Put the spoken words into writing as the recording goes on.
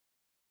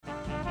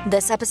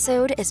This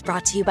episode is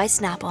brought to you by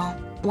Snapple.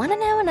 Want to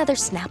know another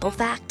Snapple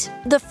fact?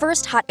 The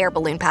first hot air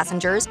balloon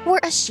passengers were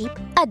a sheep,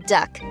 a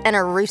duck, and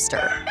a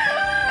rooster.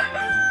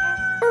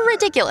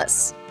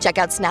 Ridiculous. Check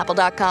out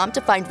Snapple.com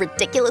to find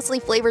ridiculously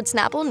flavored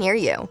Snapple near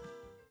you.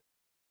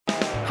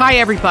 Hi,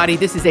 everybody.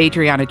 This is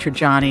Adriana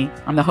Trajani.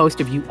 I'm the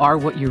host of You Are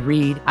What You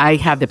Read. I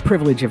have the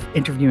privilege of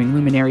interviewing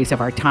luminaries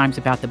of our times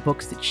about the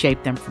books that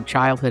shaped them from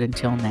childhood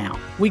until now.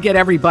 We get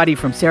everybody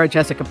from Sarah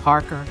Jessica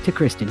Parker to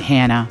Kristen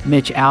Hanna,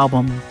 Mitch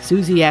Albom,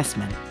 Susie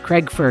Essman,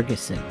 Craig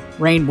Ferguson,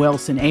 Rainn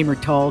Wilson, Amor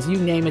Tolls, you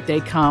name it, they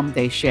come,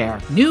 they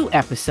share. New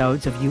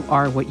episodes of You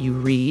Are What You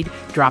Read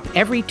drop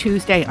every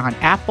Tuesday on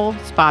Apple,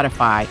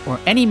 Spotify, or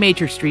any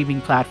major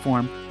streaming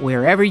platform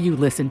wherever you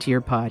listen to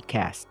your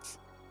podcasts.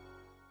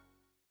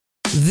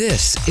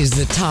 This is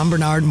the Tom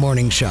Barnard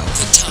Morning Show.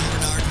 The Tom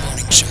Barnard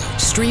Morning Show.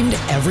 Streamed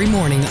every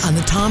morning on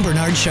the Tom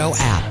Barnard Show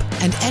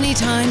app and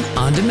anytime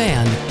on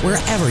demand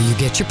wherever you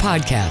get your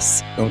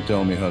podcasts. Don't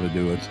tell me how to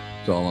do it.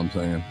 That's all I'm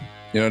saying.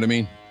 You know what I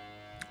mean?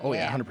 Oh,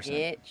 yeah, 100%.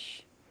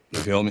 Bitch. You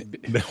feel me?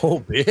 Oh,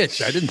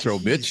 bitch. I didn't throw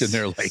bitch in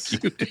there like you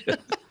did.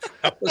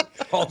 That was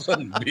all of a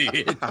sudden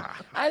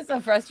bitch. I was so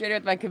frustrated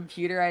with my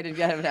computer. I didn't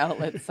have an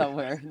outlet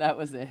somewhere. That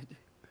was it.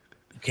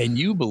 Can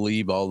you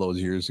believe all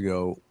those years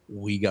ago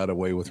we got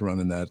away with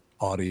running that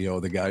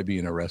audio, the guy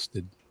being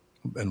arrested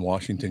in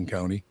Washington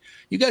County?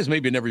 You guys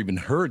maybe never even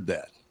heard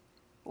that.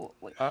 No,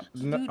 I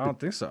don't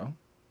think so.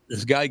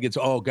 This guy gets,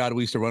 oh, God,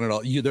 we used to run it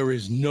all. There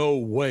is no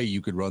way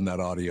you could run that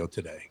audio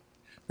today.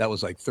 That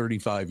was like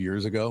 35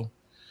 years ago.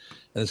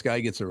 And this guy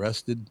gets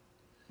arrested.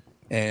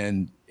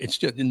 And it's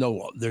just,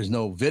 there's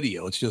no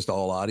video. It's just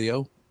all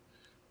audio.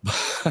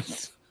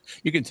 But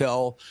you can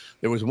tell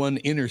there was one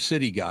inner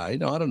city guy.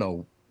 No, I don't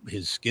know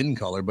his skin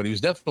color, but he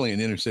was definitely an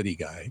inner city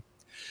guy.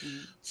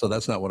 So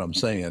that's not what I'm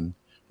saying.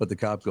 But the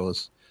cop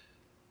goes,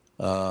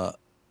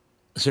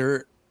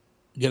 sir,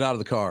 get out of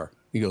the car.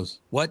 He goes,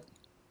 what?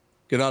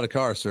 Get out of the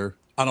car, sir.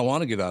 I don't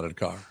want to get out of the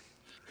car.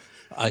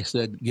 I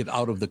said, get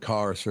out of the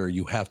car, sir.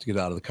 You have to get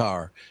out of the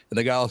car. And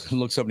the guy also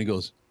looks up and he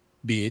goes,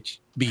 bitch,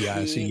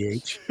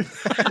 B-I-C-H.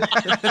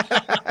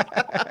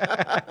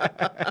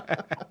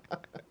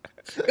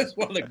 It's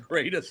one of the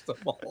greatest of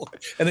all.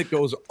 And it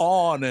goes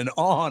on and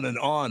on and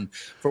on.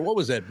 For what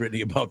was that,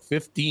 Brittany? About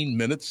 15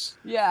 minutes?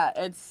 Yeah,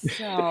 it's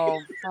so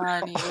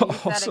funny. When you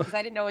said it, because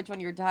I didn't know which one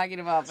you were talking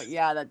about, but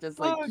yeah, that just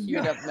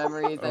queued up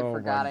memories I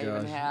forgot I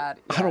even had.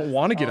 Yeah, I don't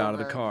want to get out of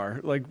the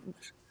car. Like,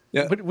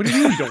 yeah. What do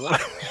you mean you don't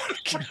want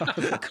to get out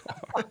of the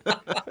car?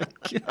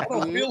 I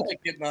don't feel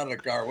like getting out of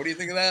the car. What do you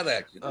think of that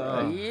action?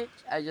 Beach.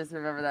 I just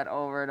remember that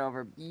over and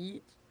over.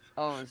 Beach.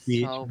 Oh,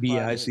 Beach, so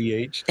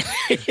B-I-C-H.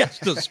 He has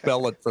to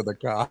spell it for the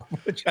cop,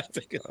 which I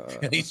think,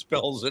 and he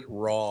spells it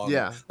wrong.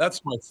 Yeah.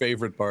 That's my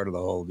favorite part of the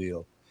whole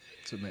deal.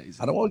 It's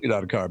amazing. I don't want to get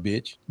out of the car,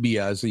 bitch.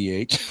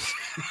 B-I-C-H.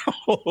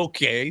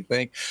 Okay,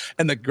 thanks.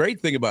 And the great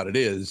thing about it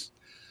is,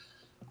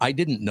 I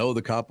didn't know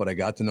the cop, but I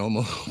got to know him a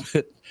little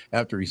bit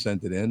after he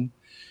sent it in.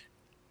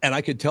 And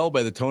I could tell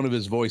by the tone of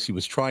his voice, he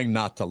was trying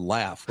not to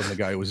laugh when the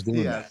guy was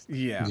doing that.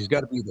 Yeah. He's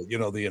got to be the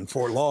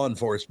law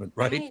enforcement,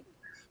 right?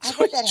 I So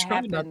bet that he's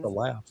trying not happens. to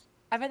laugh.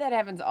 I bet that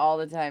happens all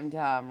the time,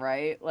 Tom,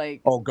 right?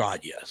 Like, Oh, God,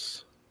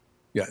 yes.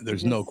 Yeah,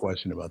 there's no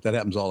question about that. That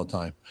happens all the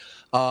time.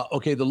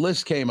 Okay, the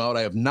list came out.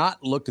 I have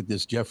not looked at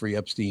this Jeffrey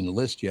Epstein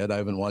list yet. I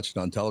haven't watched it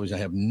on television. I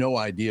have no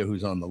idea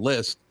who's on the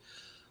list.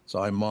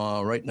 So I'm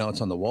right now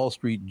it's on the Wall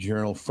Street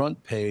Journal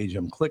front page.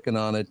 I'm clicking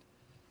on it.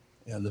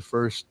 And the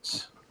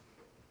first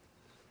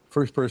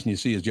person you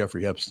see is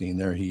Jeffrey Epstein.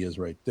 There he is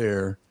right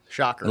there.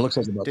 Shocker. It looks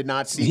like Did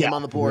not see him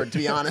on the board, to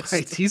be honest.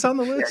 Right, he's on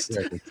the list.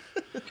 Exactly.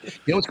 You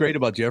know what's great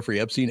about Jeffrey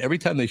Epstein? Every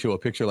time they show a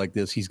picture like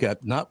this, he's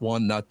got not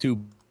one, not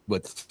two,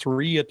 but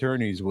 3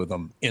 attorneys with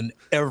him in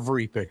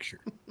every picture.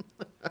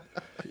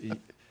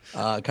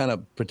 Kind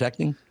of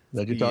protecting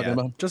that you're talking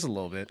about? Just a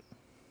little bit.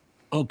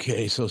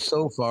 Okay, so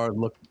far,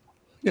 look,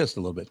 just a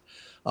little bit.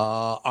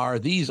 Are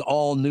these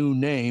all new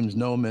names?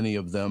 No, many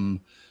of them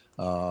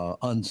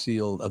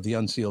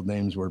unsealed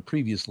names were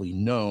previously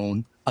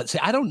known. See,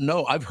 I don't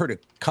know. I've heard a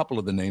couple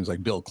of the names,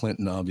 like Bill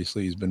Clinton,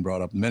 obviously, has been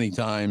brought up many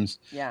times.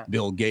 Yeah.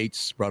 Bill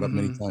Gates brought up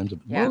many times.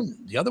 Yeah.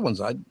 The other ones,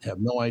 I have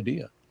no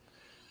idea.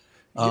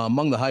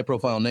 Among the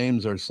high-profile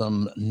names are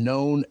some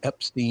known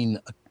Epstein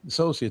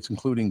associates,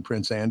 including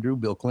Prince Andrew,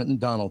 Bill Clinton,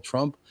 Donald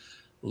Trump,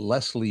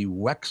 Leslie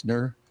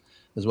Wexner,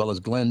 as well as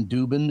Glenn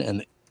Dubin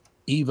and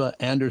Eva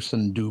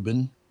Anderson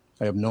Dubin.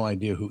 I have no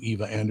idea who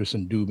Eva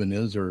Anderson Dubin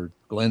is or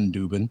Glenn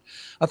Dubin.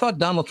 I thought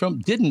Donald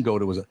Trump didn't go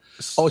to his.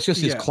 Oh, it's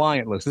just his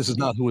client list. This is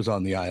not who was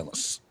on the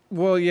island.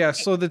 Well, yeah.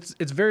 So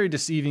it's very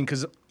deceiving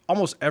because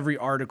almost every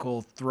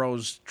article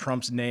throws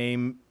Trump's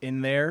name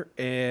in there,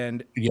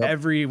 and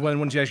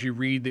once you actually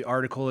read the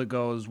article, it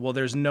goes, well,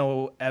 there's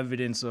no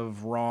evidence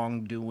of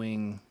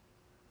wrongdoing.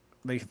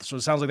 So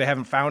it sounds like they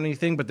haven't found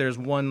anything, but there's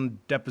one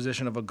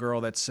deposition of a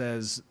girl that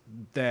says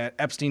that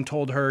Epstein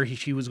told her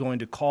she was going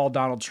to call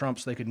Donald Trump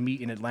so they could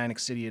meet in Atlantic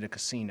City at a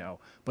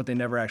casino, but they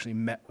never actually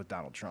met with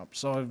Donald Trump.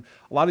 So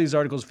a lot of these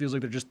articles feels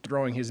like they're just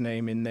throwing his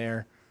name in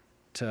there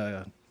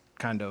to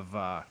kind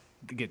of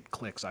get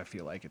clicks, I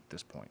feel like, at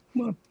this point.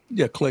 Well,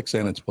 yeah, clicks,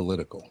 and it's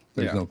political.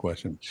 There's no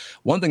question.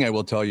 One thing I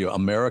will tell you,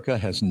 America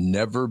has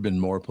never been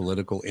more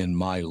political in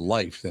my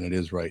life than it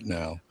is right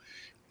now.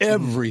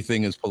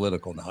 Everything is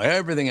political now.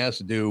 Everything has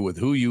to do with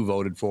who you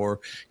voted for.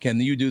 Can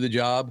you do the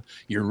job?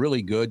 You're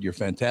really good. You're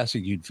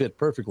fantastic. You'd fit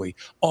perfectly.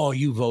 Oh,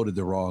 you voted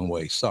the wrong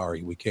way.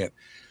 Sorry, we can't.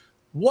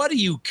 What do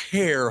you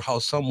care how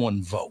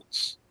someone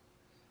votes?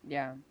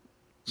 Yeah.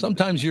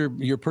 Sometimes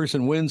your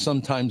person wins,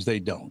 sometimes they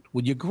don't.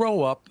 Would you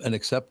grow up and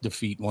accept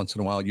defeat once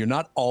in a while? You're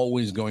not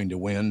always going to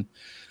win.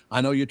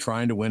 I know you're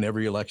trying to win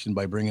every election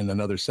by bringing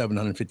another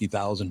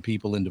 750,000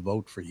 people in to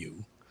vote for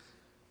you.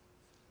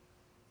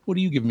 What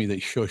do you give me the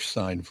shush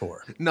sign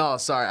for? No,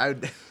 sorry.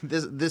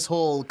 This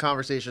whole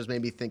conversation has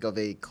made me think of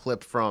a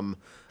clip from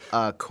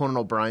Conan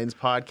O'Brien's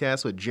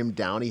podcast with Jim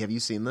Downey. Have you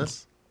seen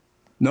this?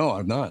 No,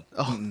 I've not.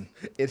 Oh,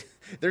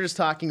 they're just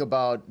talking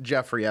about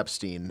Jeffrey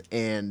Epstein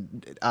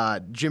and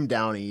Jim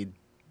Downey.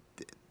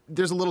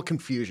 There's a little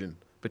confusion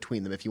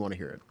between them if you want to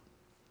hear it.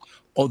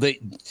 Oh,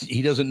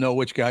 he doesn't know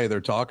which guy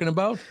they're talking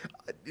about?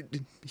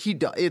 He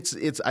does.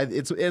 It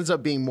ends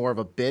up being more of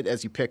a bit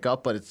as you pick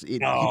up, but he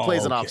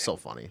plays it off so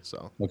funny.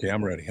 So okay,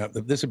 I'm ready.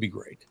 This would be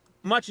great.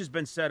 Much has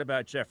been said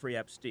about Jeffrey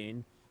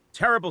Epstein.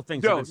 Terrible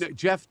things. No,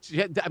 Jeff.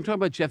 I'm talking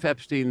about Jeff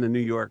Epstein, the New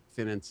York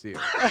financier.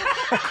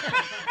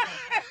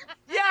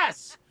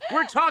 Yes,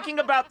 we're talking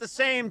about the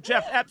same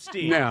Jeff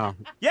Epstein. No.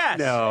 Yes.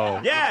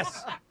 No.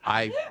 Yes.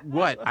 I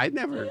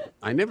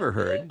never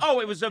heard.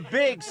 Oh, it was a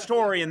big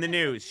story in the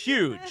news.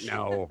 Huge.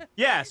 No.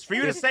 Yes, for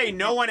you to say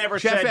no one ever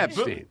Jeff said.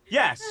 Epstein.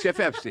 Yes. Jeff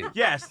Epstein.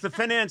 Yes, the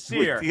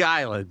financier. With the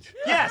island.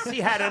 Yes, he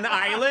had an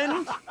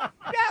island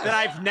that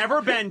I've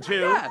never been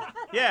to.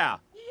 Yeah.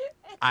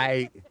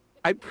 I'm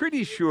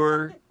pretty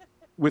sure,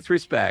 with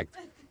respect,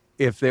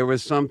 if there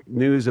was some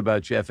news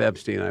about Jeff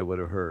Epstein, I would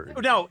have heard.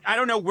 No, I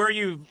don't know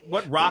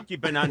what rock you've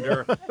been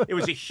under. It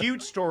was a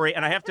huge story,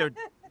 and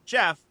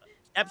Jeff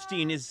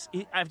Epstein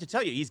I have to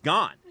tell you, he's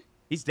gone.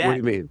 He's dead. What do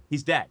you mean?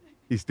 He's dead.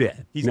 He's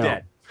dead. He's No.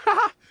 dead.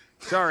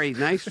 Sorry,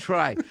 nice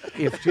try.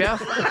 If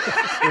Jeff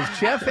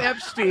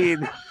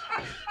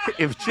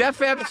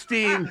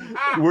Epstein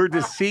were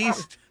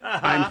deceased,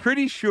 I'm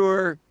pretty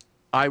sure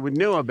I would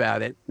know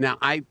about it. Now,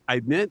 I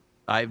admit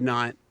I've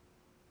not,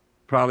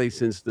 probably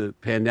since the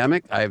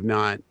pandemic, I have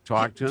not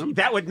talked to him.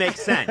 That would make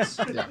sense.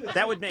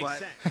 That would make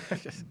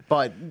sense.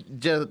 But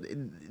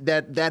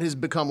that has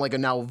become like a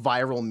now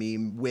viral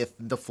meme with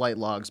the flight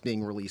logs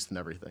being released and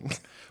everything.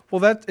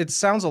 Well, it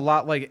sounds a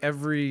lot like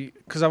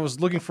because I was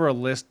looking for a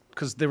list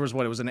because it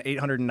was an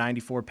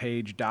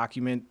 894-page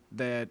document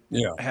that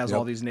has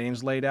all these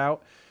names laid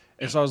out.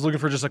 And so I was looking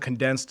for just a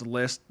condensed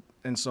list.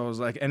 And so I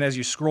was like, and as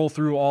you scroll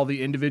through all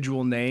the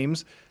individual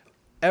names,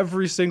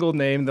 every single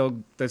name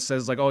that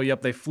says like, oh,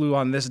 yep, they flew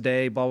on this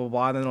day, blah, blah,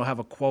 blah. And then it'll have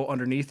a quote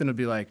underneath and it'll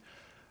be like,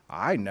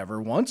 I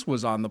never once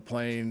was on the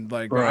plane.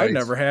 Like, I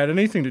never had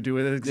anything to do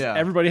with it. Yeah.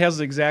 Everybody has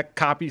the exact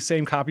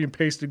same copy and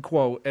pasted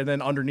quote. And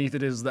then underneath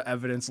it is the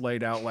evidence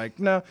laid out like,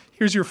 no,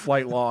 here's your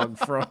flight log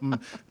from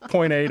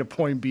point A to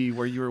point B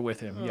where you were with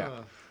him. Yeah.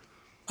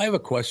 I have a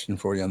question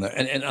for you on that.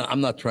 And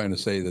I'm not trying to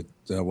say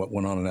that what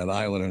went on that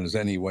island is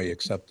any way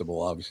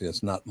acceptable. Obviously,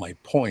 that's not my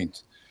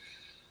point.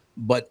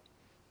 But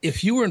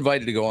if you were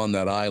invited to go on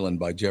that island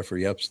by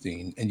Jeffrey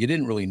Epstein and you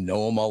didn't really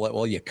know him all that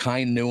well, you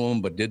kind of knew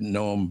him, but didn't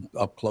know him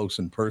up close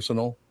and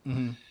personal,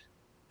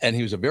 and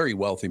he was a very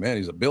wealthy man,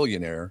 he's a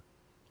billionaire,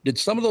 did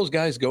some of those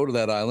guys go to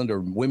that island or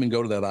women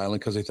go to that island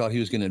because they thought he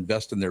was going to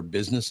invest in their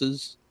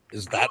businesses?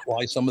 Is that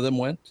why some of them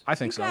went? I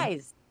think so.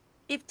 Guys,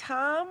 if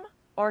Tom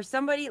or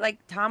somebody like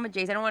Tom and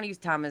Jason, I don't want to use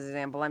Tom as an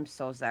example. I'm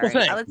so sorry.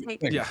 Well,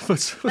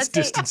 let's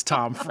distance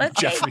Tom from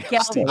Jeffrey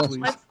Epstein,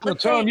 please.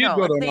 Tom, you'd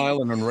go to an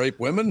island and rape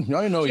women.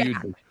 I know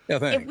you'd do. Yeah,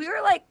 thanks. If we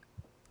were like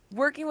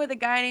working with a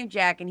guy named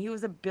Jack and he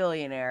was a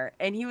billionaire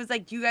and he was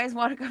like, do you guys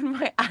want to go to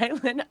my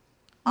island?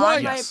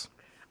 Yes.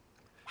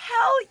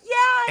 Hell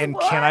yeah. And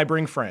can I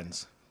bring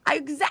friends?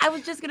 I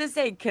was just going to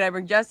say, can I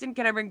bring Justin?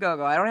 Can I bring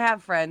Gogo? I don't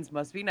have friends.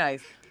 Must be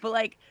nice. But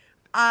like,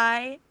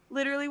 I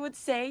literally would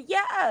say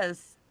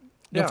yes.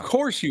 Yeah. Of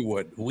course you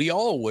would. We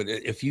all would.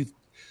 If you,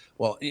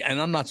 well, and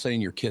I'm not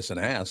saying you're kissing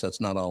ass. That's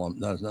not all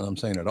I'm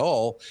saying at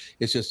all.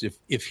 It's just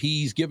if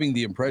he's giving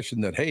the impression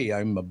that, hey,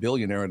 I'm a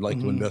billionaire, I'd like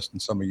to invest in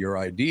some of your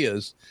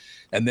ideas,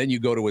 and then you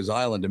go to his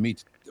island to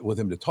meet with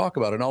him to talk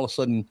about it, and all of a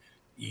sudden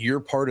you're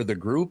part of the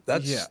group.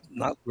 That's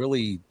not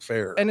really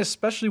fair. And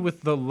especially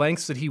with the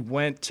lengths that he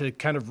went to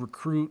kind of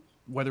recruit,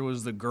 whether it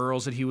was the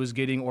girls that he was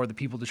getting or the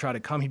people to try to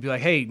come, he'd be like,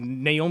 hey,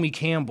 Naomi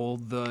Campbell,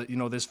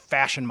 this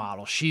fashion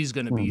model, she's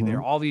going to be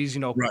there. All these,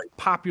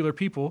 popular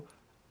people,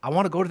 I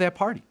want to go to that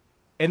party.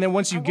 And then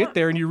once you get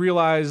there and you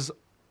realize,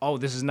 oh,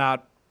 this is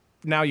not,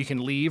 now you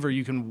can leave or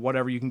you can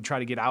whatever, you can try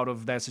to get out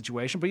of that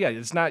situation. But yeah,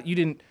 it's not,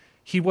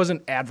 he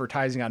wasn't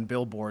advertising on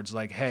billboards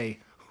like, hey,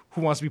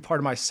 who wants to be part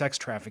of my sex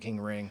trafficking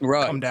ring?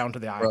 Come down to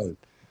the island.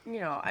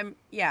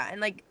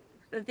 And like,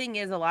 the thing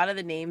is, a lot of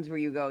the names where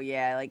you go,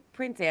 like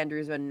Prince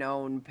Andrew's a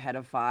known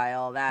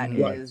pedophile. That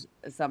is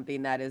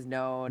something that is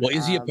known. Well,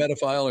 is he a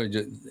pedophile or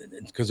just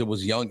because it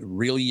was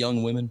really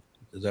young women?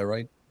 Is that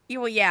right?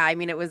 Well, yeah. I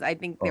mean, it was. I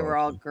think they were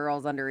all okay.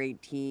 girls under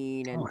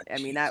 18, and I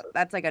mean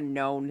that's like a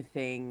known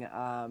thing.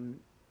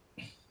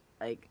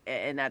 Like,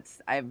 and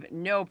that's I have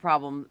no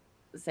problem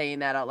saying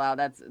that out loud.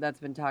 That's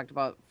been talked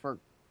about for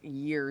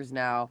years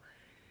now.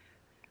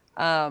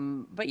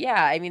 But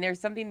yeah, I mean, there's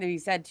something that he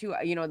said too.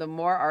 You know, the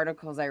more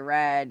articles I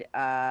read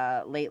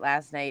late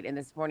last night and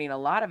this morning, a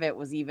lot of it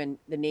was even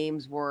the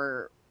names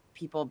were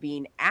people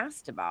being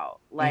asked about,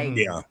 like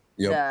Yeah.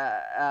 Yep.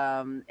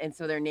 and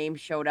so their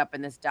names showed up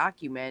in this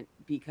document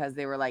because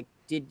they were like,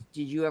 did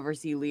you ever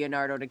see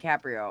Leonardo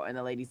DiCaprio? And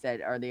the lady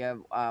said, or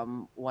the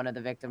one of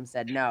the victims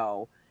said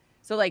no.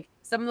 So like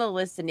some of the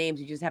lists of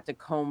names you just have to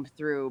comb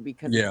through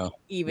because it's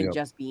even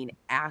just being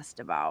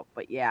asked about.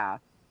 But yeah.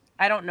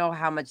 I don't know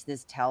how much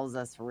this tells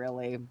us,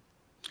 really.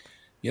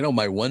 You know,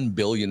 my one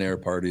billionaire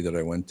party that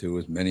I went to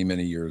was many,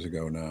 many years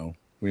ago now.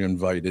 We were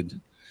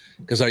invited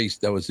because I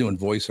was doing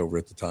voiceover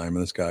at the time,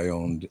 and this guy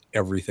owned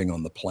everything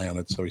on the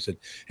planet. So he said,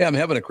 hey, I'm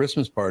having a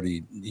Christmas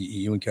party.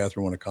 You and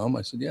Catherine want to come?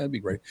 I said, yeah, it'd be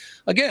great.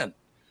 Again,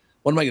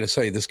 what am I going to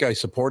say? This guy's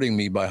supporting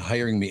me by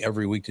hiring me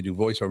every week to do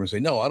voiceover and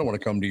say, no, I don't want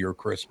to come to your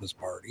Christmas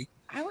party.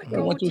 I would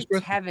go to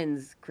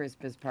Kevin's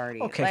Christmas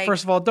party. Okay, like,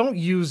 first of all, don't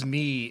use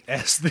me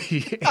as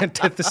the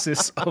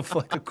antithesis of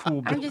like a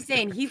cool I'm just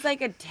saying, he's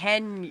like a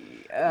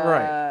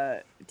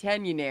 10-unaire.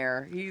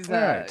 He's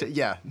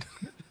yeah.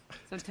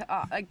 So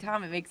like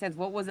Tom, it makes sense.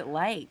 What was it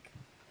like?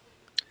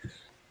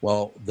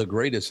 Well,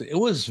 it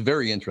was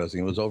very interesting.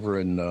 It was over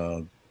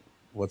in,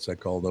 what's that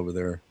called over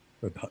there?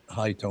 The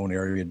High Tone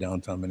area,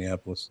 downtown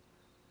Minneapolis.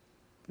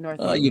 North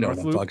you know what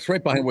I'm talking. It's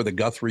right behind where the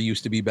Guthrie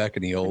used to be back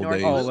in the old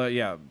days. Oh,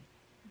 yeah.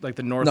 Like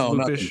the North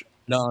Loopish?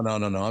 No.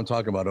 I'm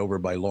talking about over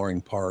by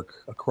Loring Park,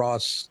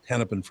 across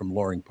Hennepin from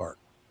Loring Park.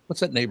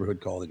 What's that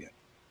neighborhood called again?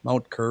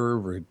 Mount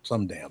Curve or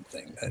some damn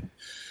thing. That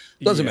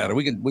doesn't matter.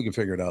 We can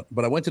figure it out.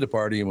 But I went to the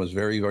party and was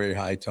very, very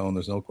high tone.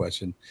 There's no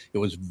question. It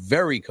was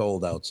very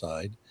cold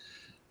outside.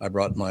 I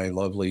brought my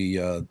lovely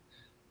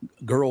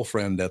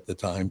girlfriend at the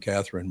time,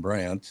 Catherine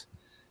Brandt.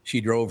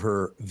 She drove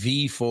her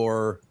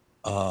V4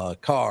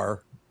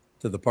 car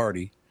to the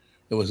party.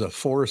 It was a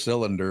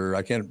 4-cylinder.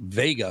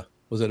 Vega.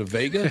 Was it a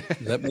Vega?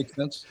 Does that make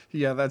sense?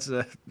 Yeah,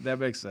 that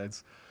makes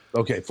sense.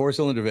 Okay,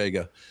 4-cylinder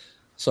Vega.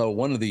 So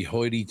one of the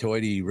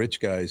hoity-toity rich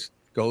guys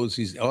goes,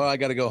 I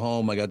got to go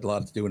home. I got a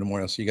lot to do in the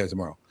morning. I'll see you guys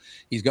tomorrow.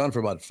 He's gone for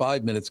about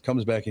 5 minutes,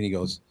 comes back and he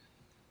goes,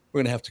 we're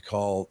going to have to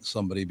call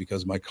somebody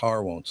because my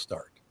car won't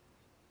start.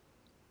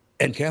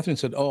 And Catherine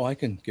said, oh, I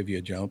can give you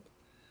a jump.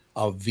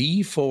 A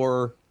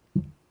V4,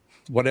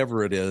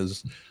 whatever it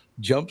is,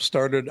 jump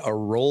started a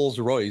Rolls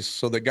Royce,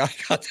 so the guy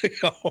got to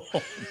go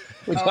home.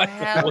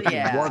 Hell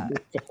yeah.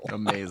 Wonderful.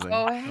 Amazing.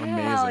 Oh,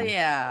 hell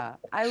yeah.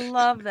 I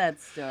love that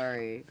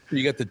story.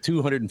 You got the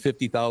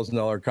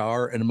 $250,000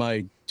 car, and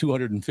my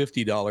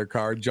 $250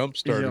 car jump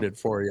started it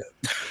for you.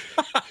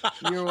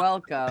 You're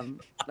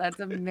welcome. That's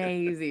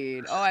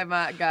amazing. Oh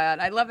my God.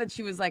 I love that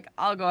she was like,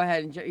 I'll go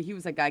ahead. And he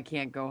was like, I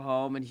can't go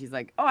home. And she's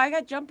like, oh, I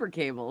got jumper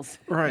cables.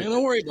 Right.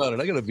 Don't worry about it.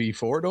 I got a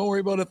V4. Don't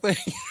worry about a thing.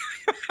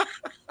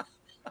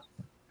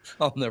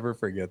 I'll never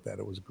forget that.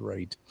 It was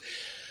great.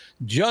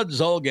 Judd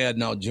Zulgad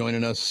now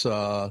joining us.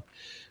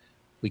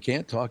 We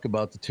can't talk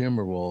about the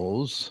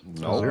Timberwolves.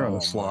 No, they're on the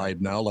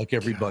slide now like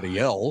everybody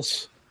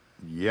else.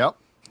 Yep.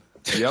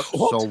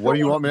 So what do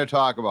you want me to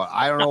talk about?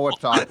 I don't know what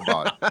to talk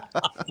about.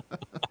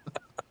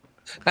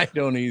 I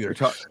don't either.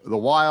 The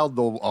Wild,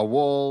 the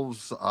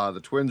Wolves, the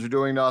Twins are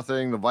doing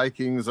nothing. The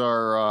Vikings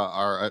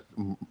are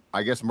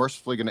I guess,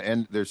 mercifully going to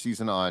end their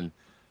season on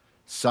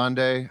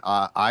Sunday.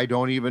 I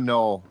don't even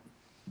know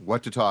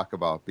what to talk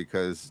about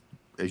because,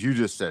 as you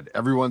just said,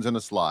 everyone's in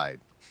a slide.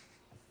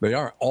 They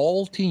are.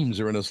 All teams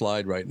are in a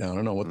slide right now. I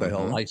don't know what the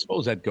hell. I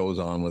suppose that goes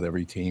on with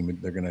every team.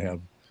 They're going to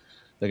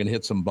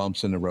hit some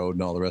bumps in the road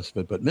and all the rest of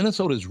it. But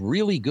Minnesota's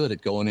really good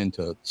at going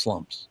into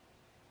slumps.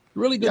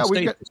 Really good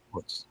state for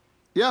sports.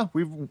 Yeah,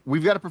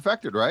 we've got it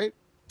perfected, right?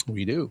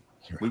 We do.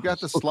 We've got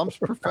the slumps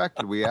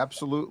perfected. We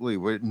absolutely.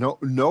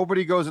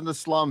 Nobody goes into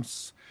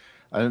slumps.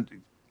 And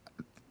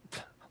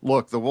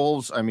look, the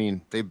Wolves, I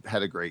mean, they've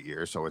had a great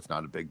year, so it's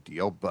not a big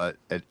deal. But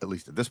at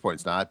least at this point,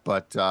 it's not.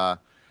 But,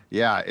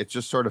 yeah, it's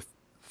just sort of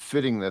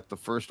fitting that the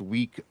first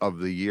week of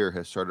the year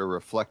has sort of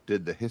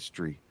reflected the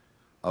history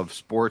of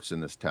sports in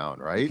this town,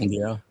 right?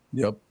 Yeah.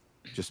 Yep.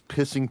 Just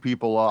pissing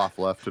people off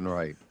left and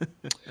right.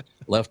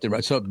 Left and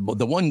right. So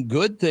the one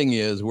good thing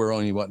is we're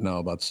only,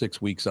 about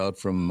 6 weeks out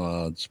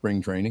from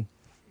spring training?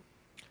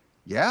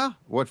 Yeah.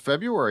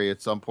 February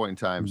at some point in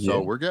time.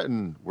 So we're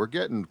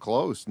getting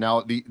close.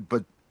 Now,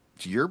 but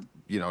to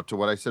to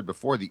what I said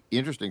before, the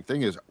interesting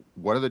thing is,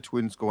 what are the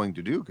Twins going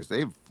to do? Because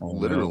they've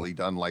literally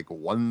done like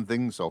one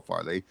thing so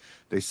far.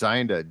 They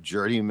signed a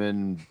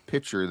journeyman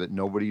pitcher that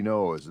nobody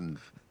knows, and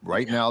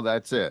right now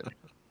that's it.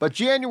 But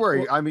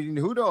January, I mean,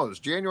 who knows?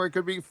 January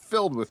could be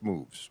filled with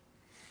moves.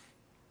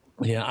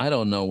 Yeah, I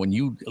don't know. When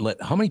you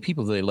how many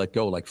people do they let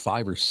go? Like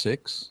 5 or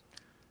 6?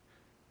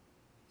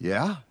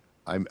 Yeah,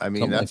 I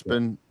mean, that's like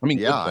been. I mean,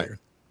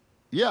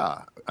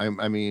 yeah.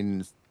 I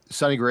mean,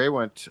 Sonny Gray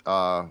went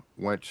to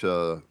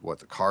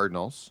the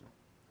Cardinals.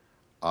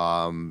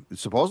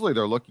 Supposedly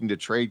they're looking to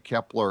trade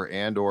Kepler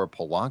and or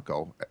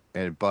Polanco,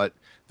 but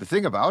the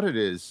thing about it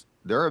is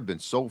there have been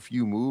so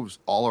few moves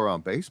all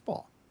around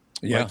baseball.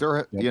 Yeah, like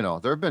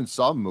there have been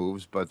some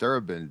moves, but there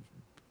have been,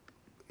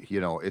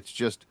 it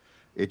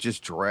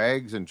just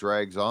drags and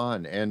drags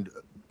on. And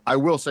I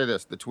will say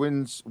this: the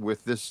Twins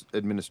with this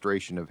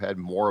administration have had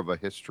more of a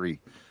history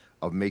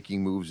of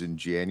making moves in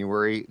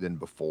January than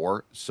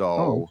before.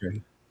 So,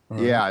 okay.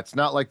 Yeah, it's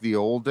not like the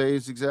old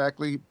days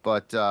exactly,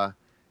 but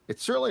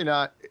it's certainly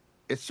not.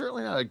 It's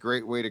certainly not a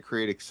great way to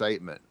create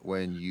excitement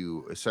when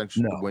you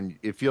when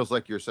it feels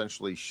like you're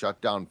essentially shut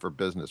down for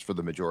business for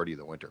the majority of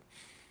the winter.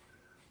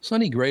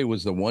 Sonny Gray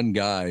was the one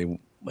guy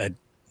at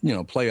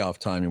playoff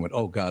time. And went,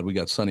 oh God, we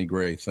got Sonny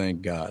Gray,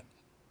 thank God,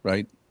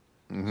 right?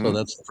 Mm-hmm. So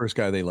that's the first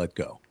guy they let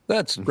go.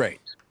 That's great.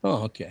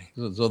 Oh, okay.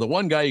 So the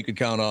one guy you could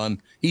count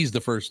on, he's the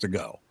first to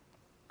go.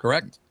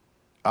 Correct?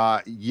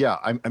 Yeah.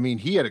 I mean,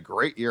 he had a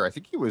great year. I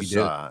think he was,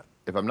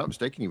 if I'm not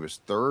mistaken, he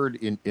was third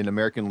in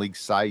American League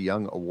Cy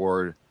Young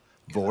Award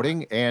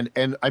voting. And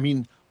I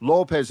mean,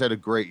 Lopez had a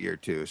great year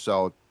too.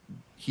 So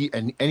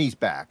he's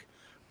back.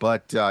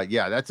 But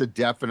yeah, that's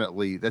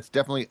definitely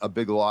a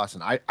big loss.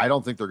 And I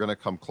don't think they're going to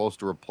come close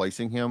to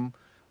replacing him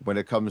when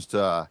it comes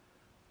to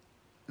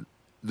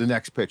the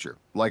next pitcher.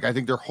 Like, I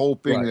think they're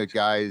hoping that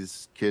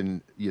guys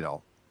can,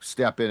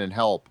 step in and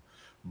help.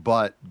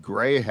 But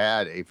Gray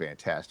had a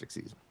fantastic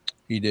season.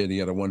 He did. He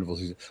had a wonderful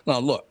season. Now,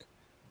 look,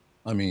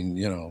 I mean,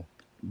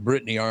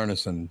 Brittany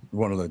Arneson,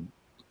 one of the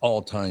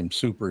all-time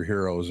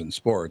superheroes in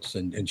sports.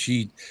 And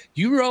do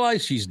you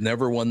realize she's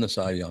never won the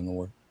Cy Young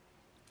Award?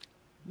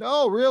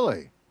 No,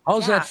 really?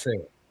 How's that fair?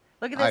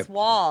 Look at this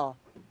wall.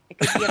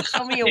 Because you have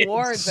so many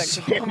awards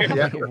that could come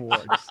out.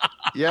 Awards.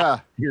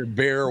 Yeah. Your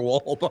bare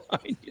wall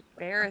behind you.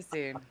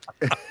 Embarrassing.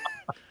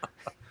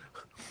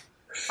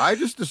 I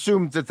just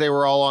assumed that they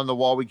were all on the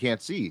wall we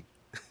can't see.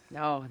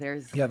 No,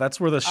 there's... Yeah, that's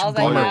where the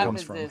glimmer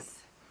comes from.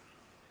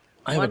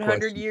 I have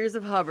 100 years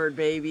of Hubbard,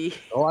 baby.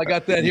 Oh, I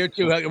got that here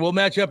too. We'll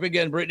match up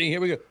again, Brittany. Here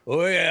we go.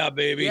 Oh, yeah,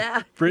 baby.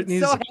 Yeah,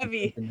 Brittany's so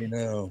heavy.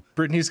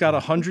 Brittany's got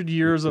 100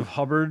 years of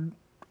Hubbard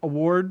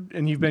Award,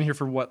 and you've been here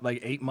for what, like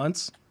 8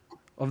 months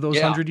of those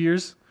 100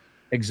 years?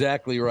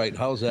 Exactly right.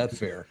 How's that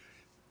fair?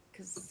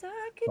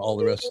 All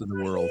the rest of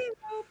the world.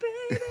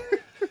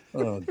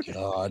 Oh,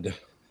 God.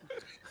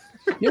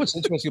 You know what's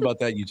interesting about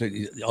that? You took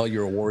all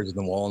your awards on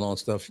the wall and all that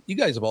stuff. You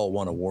guys have all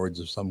won awards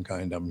of some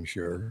kind, I'm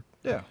sure.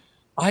 Yeah.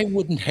 I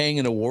wouldn't hang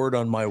an award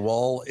on my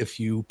wall if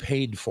you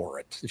paid for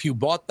it. If you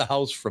bought the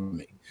house from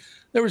me,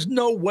 there was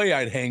no way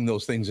I'd hang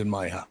those things in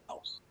my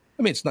house.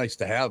 I mean, it's nice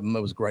to have them.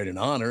 It was great an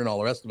honor and all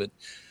the rest of it.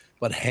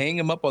 But hang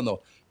them up on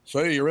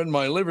say you're in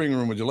my living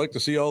room. Would you like to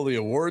see all the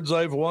awards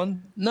I've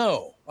won?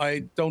 No,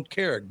 I don't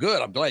care.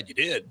 Good. I'm glad you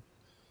did.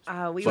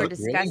 We were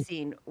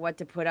discussing what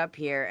to put up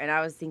here, and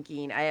I was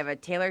thinking I have a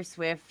Taylor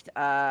Swift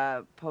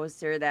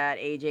poster that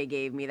AJ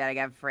gave me that I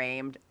got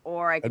framed,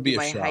 or I could do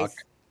my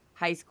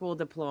high school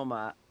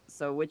diploma.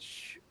 So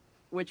which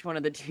one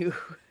of the two?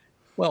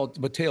 Well,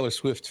 but Taylor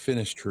Swift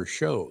finished her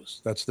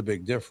shows. That's the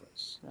big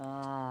difference.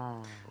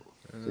 Oh.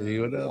 See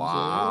what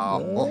wow.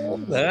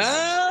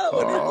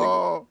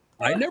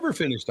 I never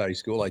finished high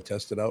school. I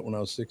tested out when I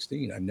was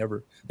 16.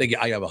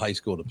 I have a high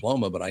school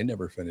diploma, but I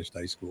never finished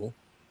high school.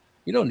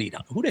 You don't need,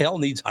 who the hell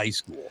needs high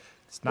school?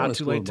 It's not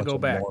too late to go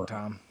back,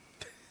 Tom.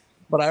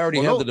 But I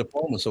already have the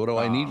diploma, so what do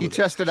I need? He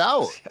tested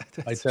out.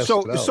 I tested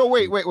out. So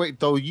wait.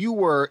 Though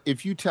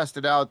if you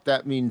tested out,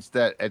 that means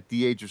that at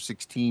the age of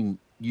 16,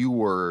 you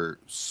were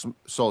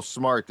so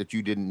smart that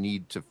you didn't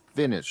need to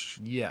finish.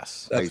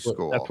 Yes, high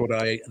school.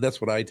 That's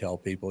what I tell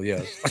people.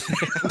 Yes.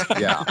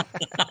 Yeah,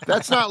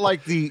 that's not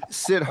like the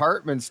Sid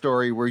Hartman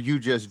story where you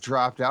just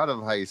dropped out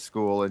of high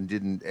school and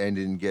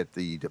didn't get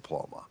the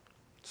diploma.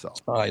 So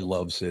I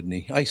love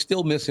Sydney. I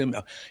still miss him.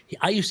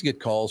 I used to get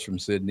calls from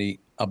Sydney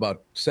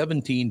about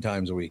 17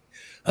 times a week.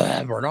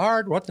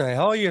 Barnard, what the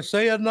hell are you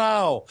saying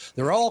now?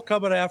 They're all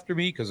coming after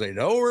me because they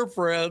know we're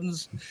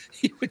friends.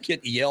 He would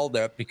get yelled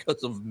at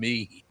because of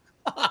me.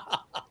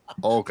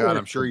 Oh God,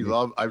 I'm sure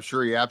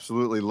he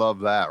absolutely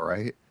loved that,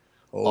 right?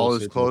 All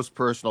his close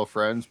personal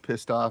friends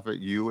pissed off at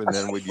you and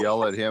then would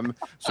yell at him.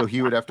 So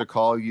he would have to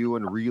call you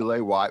and relay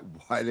why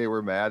they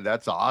were mad.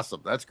 That's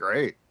awesome. That's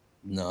great.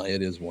 No,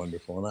 it is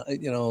wonderful.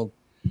 And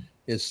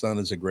his son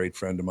is a great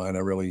friend of mine.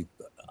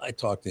 I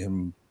talk to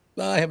him.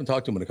 I haven't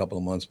talked to him in a couple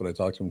of months, but I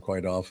talk to him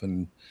quite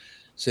often.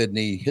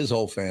 Sydney, his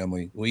whole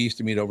family. We used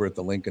to meet over at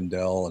the Lincoln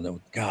Dell, and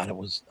it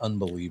was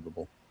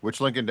unbelievable. Which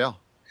Lincoln Dell?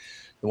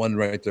 The one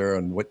right there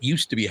on what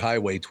used to be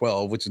Highway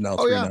 12, which is now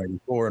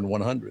 394 and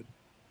 100.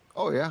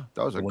 Oh yeah,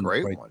 that was a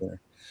great one. There.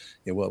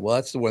 Yeah, well,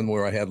 that's the one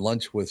where I had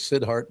lunch with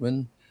Sid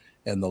Hartman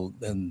and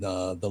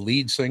the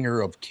lead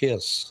singer of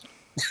Kiss.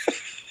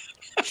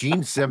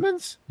 Gene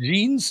Simmons?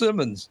 Gene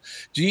Simmons,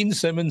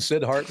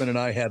 Sid Hartman, and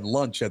I had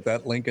lunch at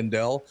that Lincoln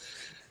Dell.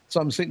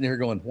 So I'm sitting there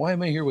going, why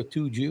am I here with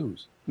two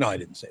Jews? No, I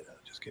didn't say that.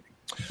 I'm just kidding.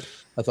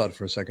 I thought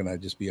for a second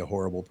I'd just be a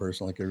horrible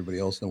person like everybody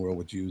else in the world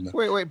with Jews. Now.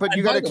 Wait, but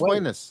you got to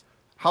explain this.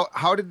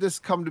 How did this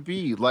come to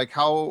be? Like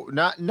how,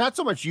 not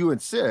so much you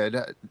and Sid,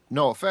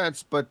 no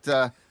offense, but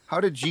How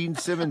did Gene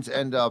Simmons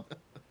end up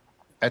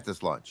at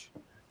this lunch?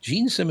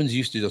 Gene Simmons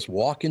used to just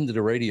walk into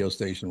the radio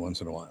station once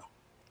in a while.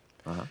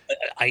 Uh-huh.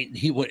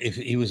 If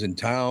he was in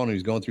town, he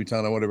was going through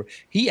town or whatever.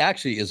 He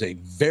actually is a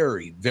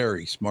very,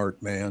 very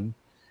smart man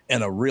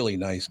and a really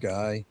nice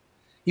guy.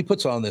 He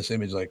puts on this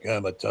image like,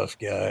 I'm a tough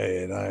guy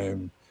and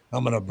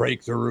I'm going to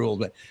break the rules.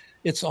 But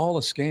it's all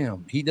a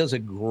scam. He does a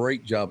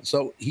great job.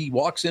 So he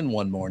walks in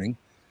one morning.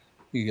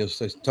 He goes,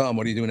 says, Tom,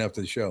 what are you doing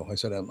after the show? I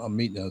said, I'm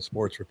meeting a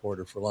sports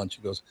reporter for lunch.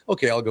 He goes,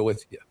 okay, I'll go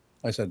with you.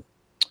 I said,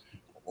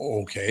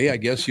 okay, I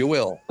guess you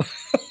will.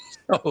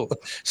 So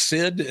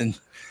Sid and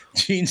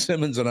Gene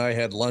Simmons and I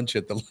had lunch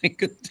at the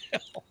Lincoln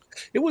Dell.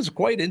 It was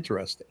quite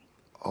interesting.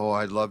 Oh,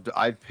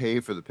 I'd pay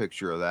for the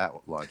picture of that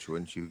lunch,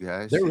 wouldn't you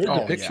guys? There is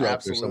a picture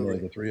out there somewhere,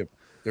 the three of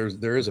them.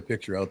 There is a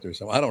picture out there.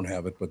 So I don't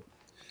have it, but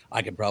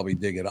I could probably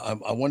dig it.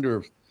 I wonder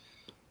if,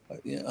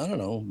 I don't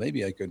know.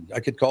 Maybe I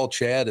could call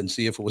Chad and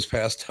see if it was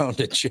passed down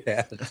to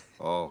Chad.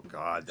 Oh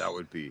God, that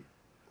would be.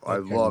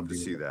 I'd love to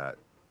see that.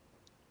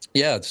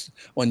 Yeah, it's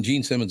when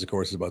Gene Simmons, of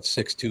course, is about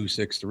 6'2",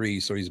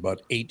 6'3", so he's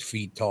about 8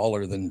 feet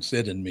taller than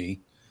Sid and me.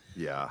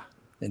 Yeah,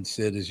 and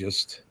Sid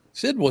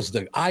was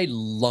I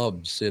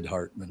loved Sid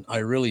Hartman. I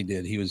really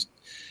did. He was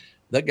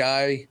the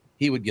guy.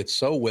 He would get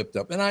so whipped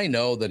up, and I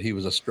know that he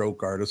was a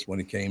stroke artist when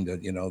it came to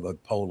the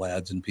Poe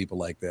lads and people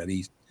like that.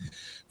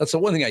 That's the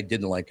one thing I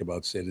didn't like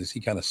about Sid is he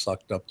kind of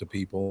sucked up to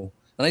people,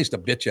 and I used to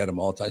bitch at him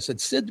all the time. I said,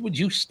 Sid, would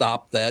you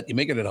stop that? You're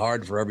making it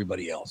hard for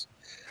everybody else.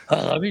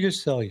 Let me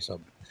just tell you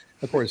something.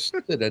 Of course,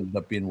 it ended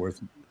up being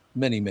worth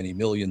many, many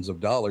millions of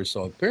dollars.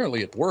 So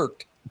apparently it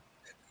worked.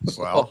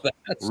 Well,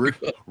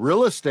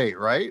 real estate,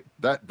 right?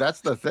 That's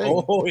the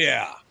thing. Oh,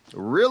 yeah.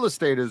 Real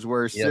estate is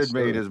where Sid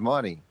made his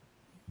money.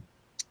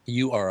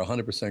 You are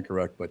 100%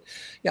 correct. But,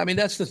 yeah, I mean,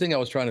 that's the thing I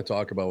was trying to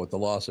talk about with the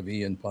loss of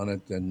Ian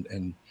Punnett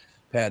and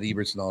Pat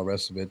Eberts and all the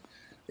rest of it.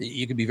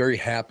 You can be very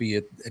happy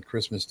at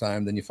Christmas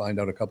time. Then you find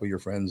out a couple of your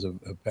friends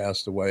have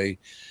passed away.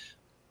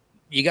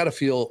 You got to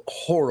feel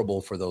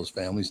horrible for those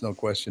families, no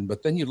question.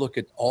 But then you look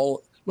at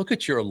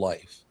your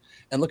life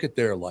and look at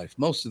their life.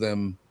 Most of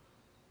them,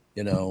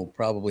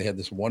 probably had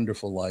this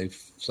wonderful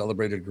life,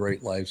 celebrated a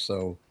great life.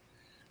 So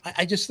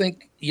I just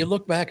think you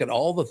look back at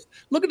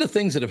look at the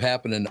things that have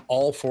happened in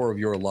all 4 of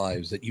your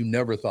lives that you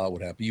never thought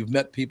would happen. You've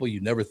met people you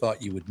never thought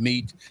you would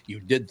meet. You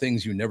did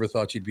things you never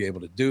thought you'd be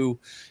able to do.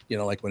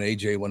 Like when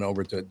AJ went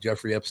over to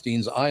Jeffrey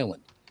Epstein's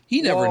island.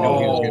 He never knew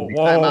he was going to be.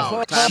 Time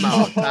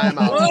out.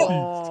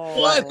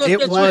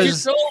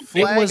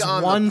 It was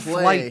one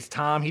flight,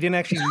 Tom. He didn't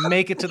actually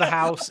make it to the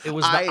house. It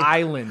was the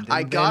island.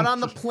 I got on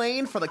the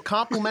plane for the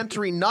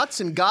complimentary nuts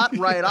and got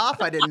right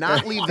off. I did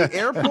not leave the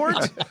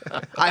airport.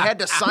 I had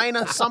to sign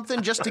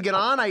something just to get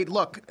on. I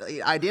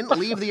didn't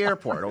leave the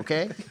airport,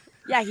 okay?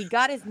 Yeah, he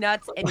got his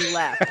nuts and he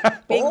left.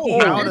 Big deal.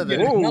 Out of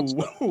there.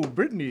 Whoa,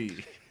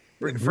 Brittany.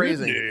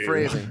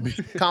 Phrasing.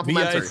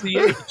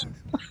 Complimentary.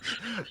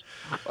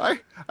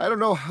 I don't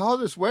know how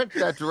this went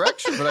that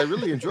direction, but I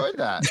really enjoyed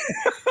that.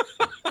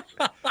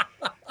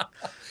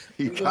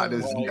 He got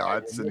his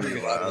nuts and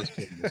he left.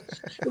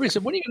 Everybody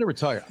said, when are you going to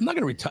retire? I'm not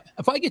going to retire.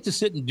 If I get to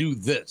sit and do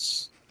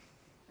this,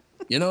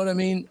 you know what I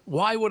mean?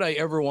 Why would I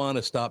ever want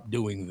to stop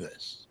doing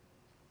this?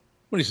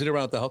 When you sit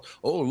around the house,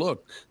 oh,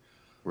 look.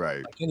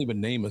 Right. I can't even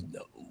name it.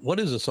 What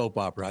is a soap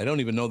opera? I don't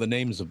even know the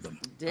names of them.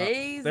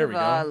 Days of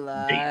Our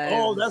Lives.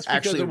 Oh, that's because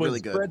actually it was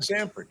really good. Fred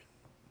Sanford.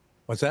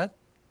 What's that?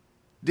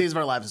 Days of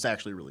Our Lives is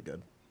actually really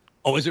good.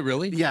 Oh, is it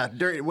really? Yeah.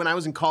 When I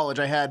was in college,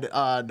 I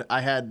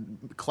had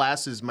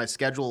classes. My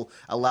schedule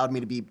allowed me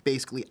to be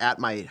basically at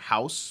my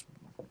house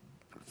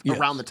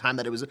around the time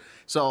that it was.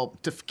 So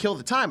to kill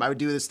the time, I would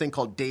do this thing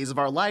called Days of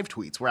Our Live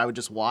tweets, where I would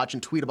just watch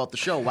and tweet about the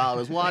show while I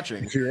was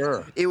watching.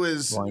 Sure. It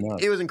was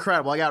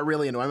incredible. I got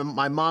really into it.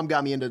 My mom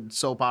got me into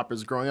soap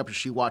operas growing up, and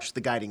she watched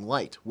The Guiding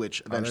Light,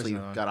 which eventually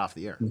got off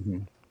the air. Mm-hmm.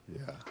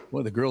 Yeah.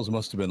 Well, the girls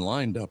must have been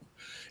lined up.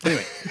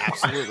 Anyway,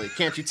 absolutely.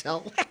 Can't you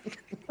tell?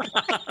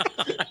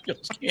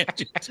 Can't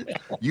you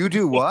tell? You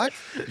do what?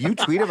 You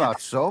tweet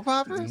about soap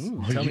operas?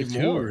 Tell me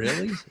more.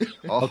 Really?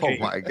 Oh,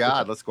 my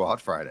God. Let's go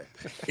out Friday.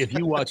 If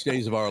you watch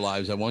Days of Our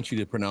Lives, I want you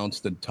to pronounce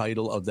the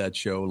title of that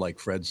show like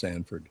Fred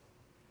Sanford.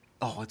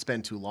 Oh, it's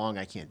been too long.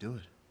 I can't do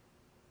it.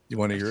 You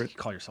want to hear it?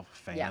 Call yourself a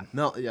fan. Yeah.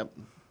 No, yep.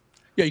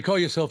 Yeah, you call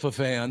yourself a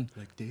fan.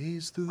 Like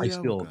Days Through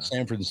the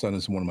Sanford and Son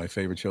is one of my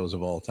favorite shows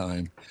of all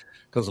time.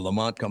 Because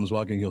Lamont comes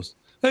walking and goes,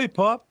 hey,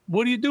 Pop,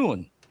 what are you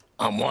doing?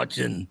 I'm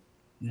watching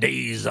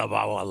Days of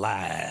Our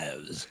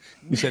Lives.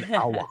 He said,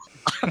 our.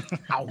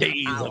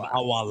 Days of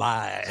Our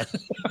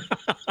Lives.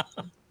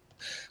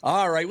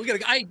 All right, we got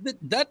to.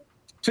 That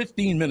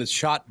 15 minutes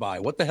shot by.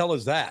 What the hell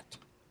is that?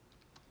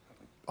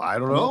 I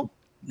don't know.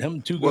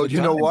 Them two. Well, you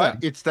know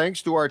what? It's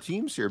thanks to our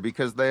teams here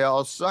because they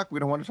all suck. We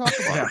don't want to talk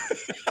about it.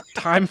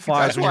 Time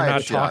flies when you're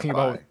not talking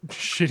about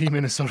shitty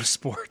Minnesota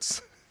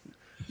sports.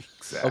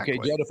 Exactly.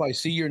 Okay, Jed, if I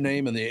see your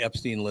name in the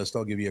Epstein list,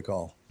 I'll give you a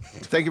call.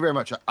 Thank you very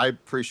much. I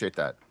appreciate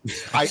that.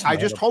 I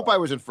just hope I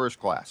was in first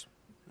class.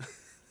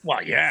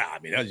 Well, yeah. I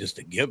mean, that's just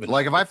a given.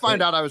 Like if I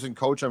find out I was in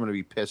coach, I'm going to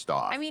be pissed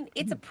off. I mean,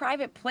 it's a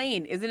private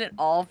plane. Isn't it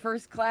all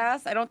first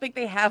class? I don't think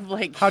they have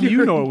like. How do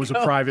you know it was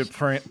a private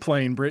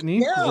plane,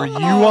 Brittany? Yeah. Were you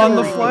on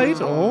the flight?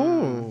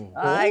 Oh.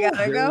 I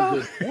gotta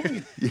go.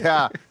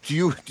 Yeah.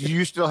 Do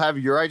you still have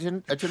your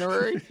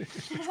itinerary?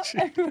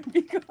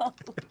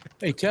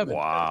 Hey, Tevin.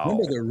 Wow.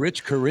 Remember the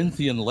rich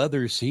Corinthian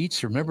leather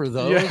seats? Remember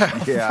those?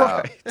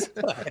 Yeah.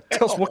 Right.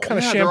 Tell us what kind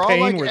of champagne they're all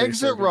like were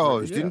exit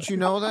rows. Didn't you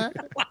know that?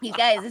 You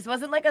guys, this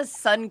wasn't like a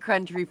Sun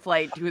Country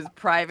flight to his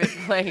private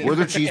plane. Were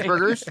there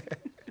cheeseburgers?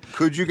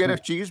 Could you get a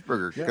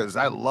cheeseburger? Because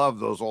I love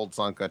those old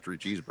Sun Country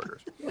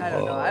cheeseburgers. I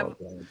don't know.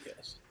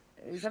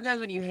 Sometimes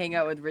when you hang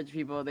out with rich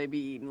people, they be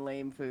eating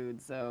lame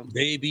food. So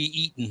they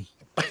be eating.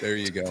 There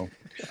you go.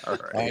 All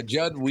right.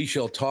 Judd, we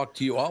shall talk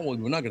to you. Oh, well,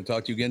 we're not going to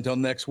talk to you again until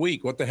next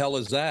week. What the hell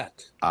is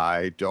that?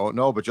 I don't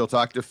know, but you'll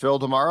talk to Phil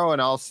tomorrow,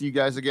 and I'll see you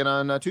guys again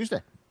on Tuesday.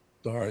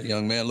 All right,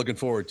 young man. Looking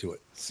forward to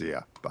it. See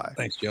ya. Bye.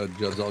 Thanks, Judd.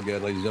 Judd's all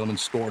good, ladies and gentlemen.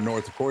 Score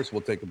North, of course.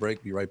 We'll take a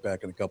break. Be right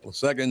back in a couple of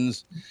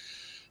seconds.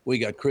 We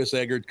got Chris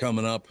Eggert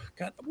coming up.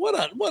 God, what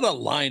a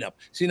lineup.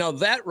 See, now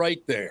that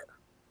right there,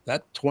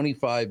 that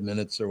 25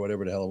 minutes or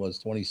whatever the hell it was,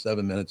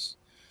 27 minutes,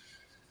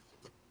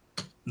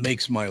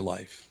 makes my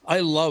life.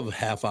 I love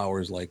half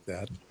hours like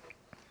that.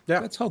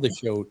 Yeah. That's how the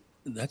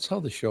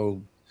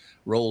show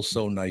rolls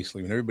so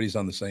nicely when everybody's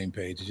on the same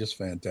page. It's just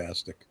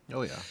fantastic.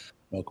 Oh, yeah.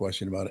 No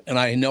question about it. And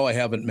I know I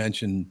haven't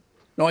mentioned,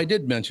 no, I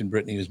did mention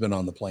Brittany, who's been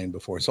on the plane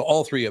before. So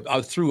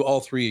I threw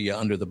all three of you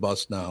under the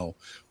bus now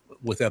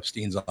with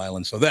Epstein's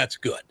Island. So that's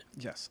good.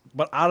 Yes.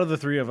 But out of the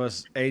three of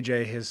us,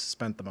 AJ has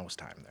spent the most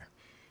time there.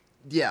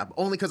 Yeah,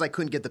 only because I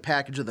couldn't get the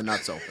package of the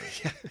nuts open.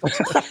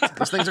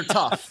 Those things are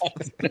tough.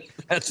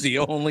 That's the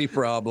only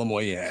problem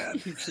we had.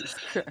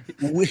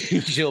 We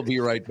shall be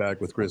right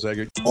back with Chris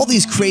Eggert. All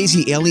these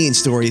crazy alien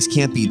stories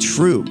can't be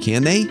true,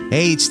 can they?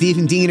 Hey, it's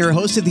Stephen Diener,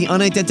 host of the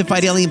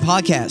Unidentified Alien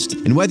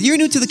Podcast. And whether you're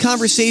new to the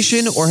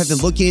conversation or have been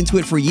looking into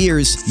it for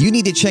years, you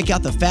need to check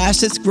out the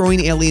fastest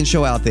growing alien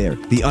show out there,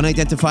 the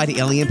Unidentified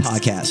Alien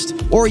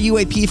Podcast, or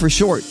UAP for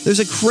short. There's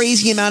a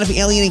crazy amount of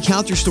alien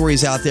encounter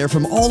stories out there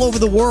from all over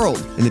the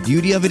world. And the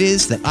beauty of it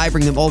is that I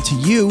bring them all to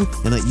you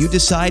and let you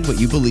decide what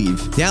you believe.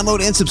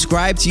 Download and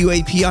subscribe to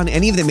UAP on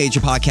any of the major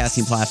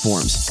podcasting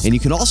platforms. And you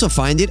can also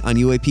find it on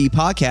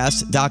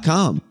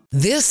UAPpodcast.com.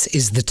 This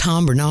is the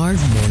Tom Barnard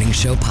Morning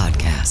Show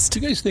Podcast. Do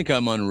you guys think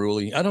I'm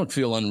unruly? I don't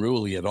feel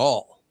unruly at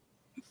all.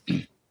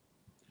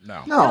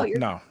 No.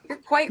 You're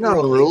quite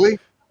unruly.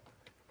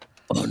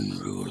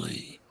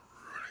 Unruly.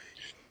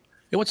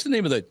 Yeah, what's the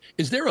name of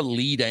is there a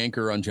lead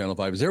anchor on Channel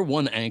 5? Is there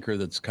one anchor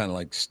that's kind of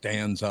like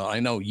stands out? I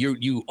know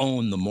you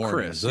own the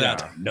mornings. Chris,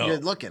 yeah. No. You're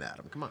looking at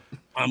him. Come on.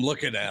 I'm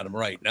looking at him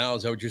right now.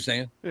 Is that what you're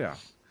saying? Yeah.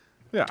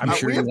 Yeah. I'm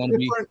sure you want to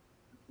be.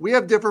 We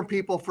have different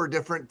people for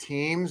different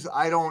teams.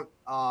 I don't,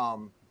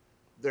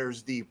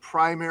 there's the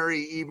primary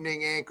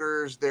evening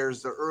anchors,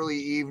 there's the early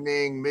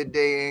evening,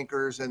 midday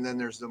anchors, and then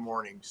there's the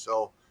morning.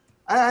 So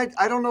I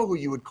don't know who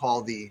you would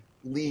call the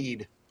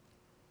lead.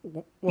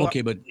 Well,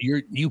 okay, but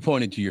you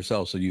pointed to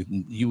yourself, so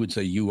you would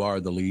say you are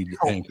the lead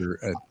anchor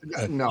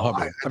at no,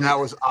 that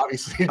was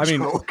obviously a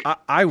joke.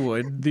 I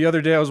would. The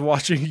other day I was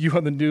watching you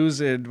on the news,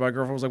 and my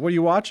girlfriend was like, "What are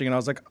you watching?" And I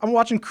was like, "I'm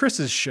watching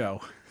Chris's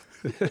show."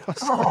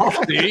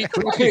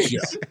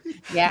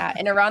 Yeah,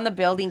 and around the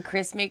building,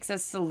 Chris makes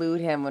us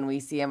salute him when we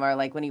see him, or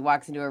like when he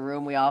walks into a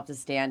room, we all have to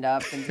stand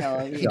up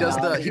until he does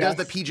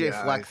the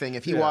PJ Fleck thing.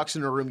 If he walks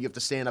into a room, you have to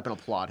stand up and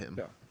applaud him.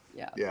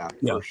 Yeah.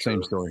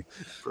 Same story.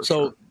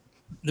 So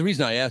the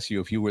reason I asked you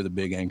if you were the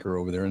big anchor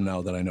over there, and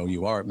now that I know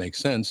you are, it makes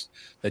sense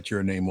that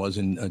your name was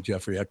in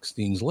Jeffrey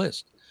Epstein's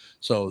list.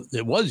 So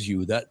it was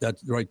you.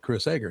 That's right,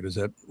 Chris Eggert. Is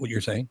that what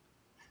you're saying?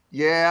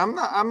 Yeah,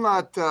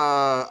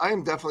 I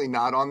am definitely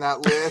not on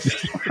that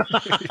list.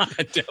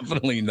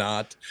 Definitely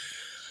not.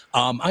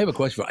 I have a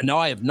question. Now,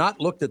 I have not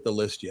looked at the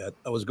list yet.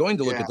 I was going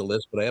to look at the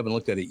list, but I haven't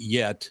looked at it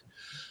yet.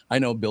 I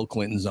know Bill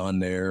Clinton's on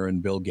there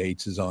and Bill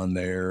Gates is on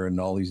there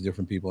and all these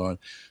different people are on.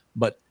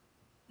 But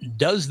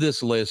does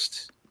this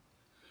list,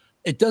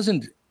 it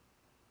doesn't,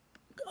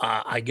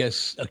 I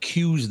guess,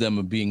 accuse them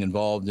of being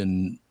involved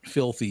in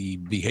filthy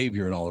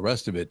behavior and all the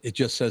rest of it. It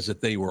just says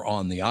that they were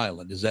on the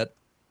island. Is that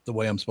the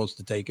way I'm supposed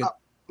to take it?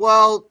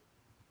 Well,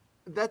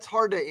 that's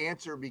hard to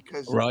answer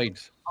because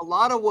a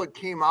lot of what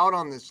came out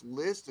on this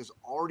list is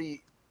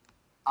already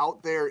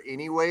out there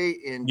anyway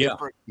in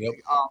different.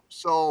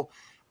 So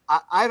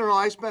I don't know.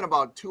 I spent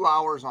about 2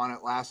 hours on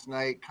it last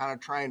night, kind of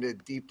trying to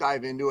deep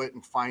dive into it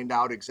and find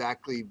out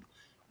exactly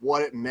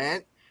what it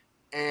meant.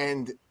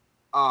 And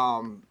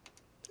on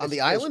the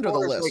island or the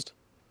list?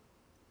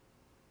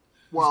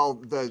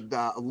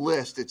 The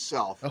list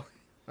itself. Oh,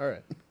 all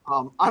right.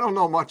 I don't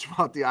know much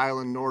about the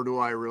island, nor do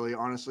I really,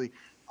 honestly.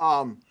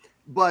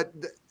 But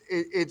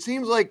it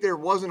seems like there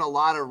wasn't a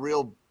lot of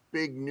real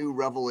big new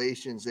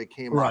revelations that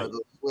came out of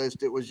the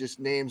list. It was just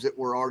names that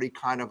were already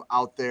kind of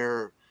out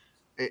there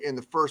in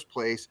the first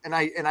place. And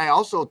I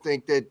also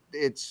think that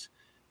it's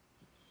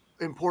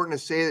important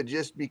to say that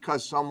just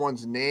because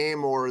someone's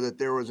name or that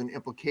there was an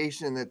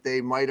implication that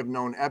they might have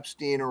known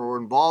Epstein or were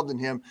involved in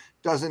him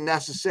doesn't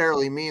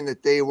necessarily mean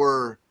that they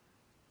were,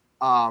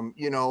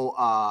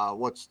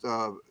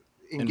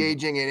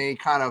 engaging in any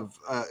kind of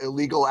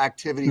illegal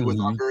activity with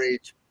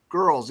underage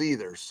girls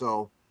either.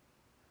 So.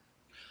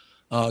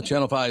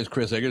 Channel 5's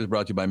Chris Eggers is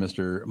brought to you by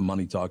Mr.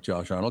 Money Talk,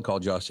 Josh Arnold. Call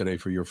Josh today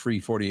for your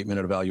free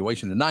 48-minute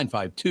evaluation at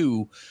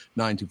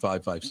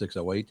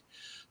 952-925-5608.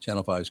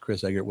 Channel 5's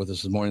Chris Eggers with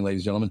us this morning, ladies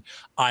and gentlemen.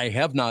 I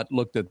have not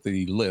looked at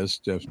the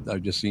list.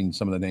 I've just seen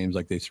some of the names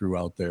like they threw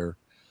out there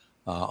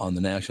on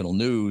the national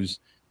news.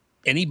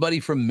 Anybody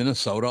from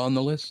Minnesota on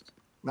the list?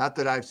 Not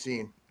that I've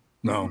seen.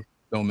 No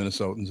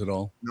Minnesotans at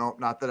all? No,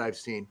 not that I've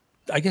seen.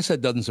 I guess that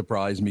doesn't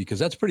surprise me because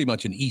that's pretty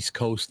much an East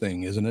Coast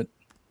thing, isn't it?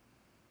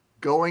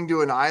 Going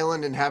to an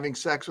island and having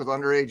sex with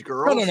underage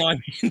girls? No. I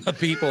mean, the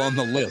people on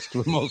the list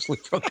were mostly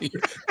from the.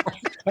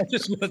 I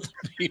just meant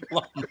the people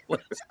on the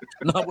list,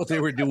 not what they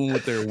were doing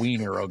with their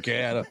wiener.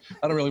 Okay, I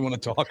don't really want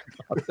to talk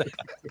about that.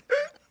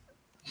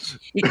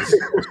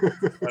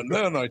 And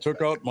then I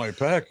took out my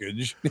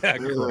package. Yeah,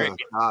 great.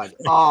 God.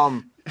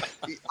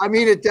 I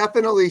mean, it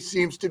definitely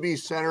seems to be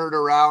centered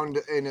around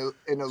an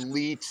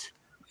elite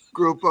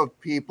group of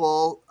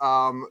people,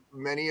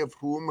 many of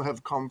whom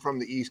have come from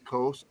the East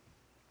Coast.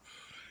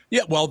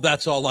 Yeah, well,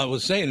 that's all I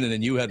was saying, and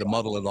then you had to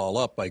muddle it all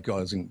up by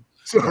causing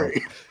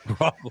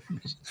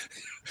problems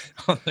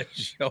on the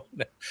show.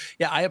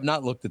 Yeah, I have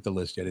not looked at the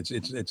list yet.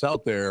 It's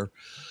out there.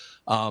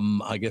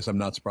 I guess I'm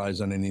not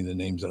surprised on any of the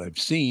names that I've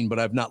seen, but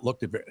I've not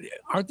looked at.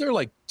 Aren't there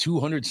like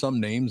 200 some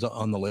names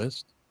on the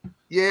list?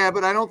 Yeah,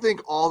 but I don't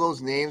think all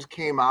those names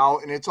came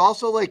out, and it's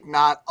also like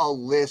not a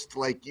list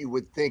like you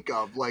would think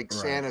of, like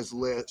Santa's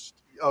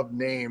list of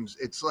names.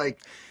 It's like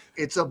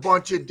it's a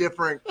bunch of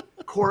different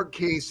court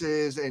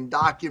cases and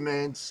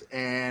documents,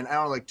 and I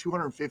don't know, like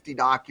 250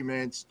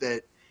 documents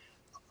that,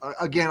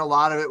 again, a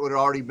lot of it would have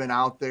already been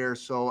out there.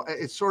 So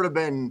it's sort of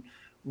been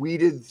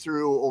weeded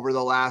through over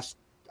the last,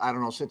 I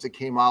don't know, since it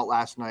came out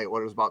last night.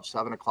 What, it was about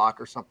 7:00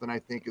 or something, I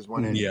think, is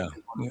when it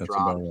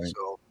dropped. Right.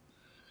 So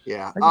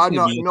yeah, no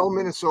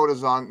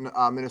Minnesotans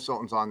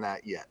on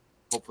that yet.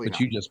 Hopefully but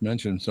not. You just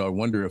mentioned, so I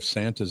wonder if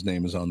Santa's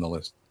name is on the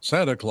list.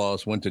 Santa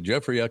Claus went to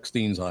Jeffrey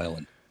Epstein's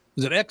island.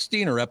 Is it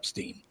Eckstein or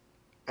Epstein?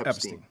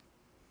 Epstein.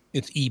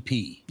 It's EP.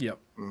 Yep.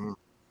 Mm-hmm.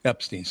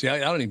 Epstein. See, I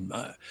don't even.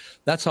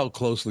 That's how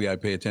closely I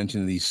pay attention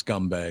to these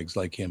scumbags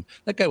like him.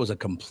 That guy was a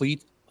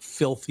complete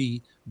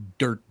filthy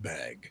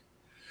dirtbag.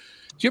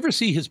 Did you ever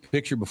see his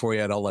picture before he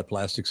had all that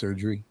plastic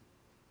surgery?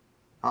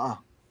 I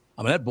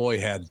mean, that boy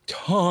had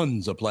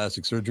tons of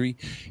plastic surgery.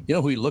 You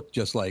know who he looked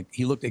just like?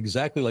 He looked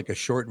exactly like a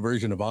short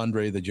version of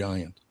Andre the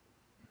Giant.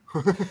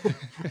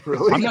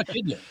 Really? I'm not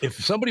kidding you. If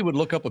somebody would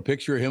look up a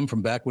picture of him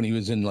from back when he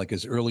was in like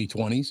his early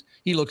 20s,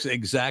 he looks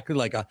exactly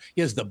like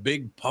he has the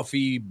big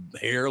puffy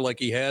hair like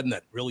he had and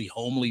that really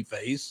homely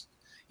face.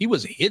 He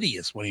was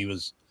hideous when he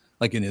was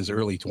like in his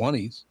early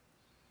 20s.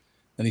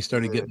 And he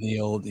started getting the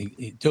old,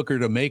 he took her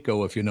to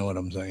Mako, if you know what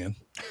I'm saying.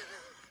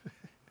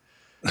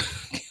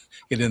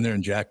 Get in there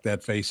and jack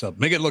that face up.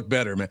 Make it look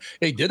better, man.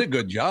 He did a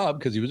good job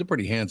because he was a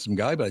pretty handsome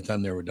guy by the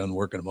time they were done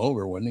working him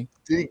over, wasn't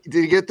he? Did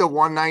he get the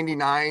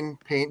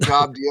 $199 paint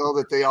job deal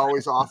that they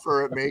always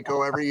offer at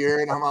Mako every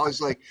year? And I'm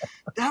always like,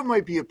 that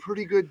might be a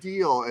pretty good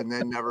deal, and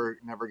then never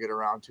get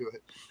around to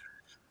it.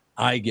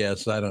 I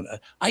guess.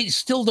 I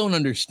still don't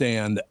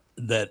understand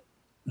that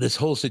this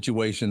whole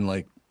situation,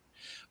 like,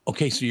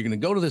 okay, so you're going to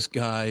go to this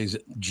guy's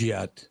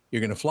jet,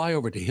 you're going to fly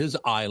over to his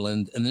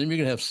island, and then you're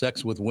going to have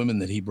sex with women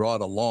that he brought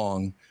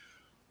along.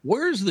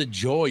 Where's the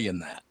joy in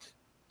that?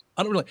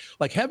 I don't really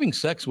like having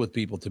sex with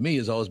people. To me,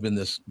 has always been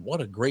this,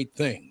 what a great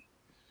thing.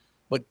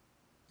 But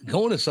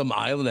going to some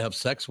island to have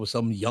sex with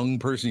some young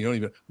person you don't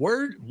even,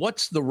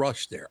 what's the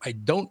rush there? I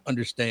don't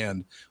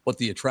understand what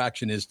the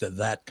attraction is to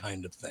that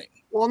kind of thing.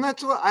 Well, and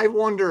that's what I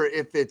wonder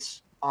if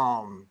it's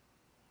how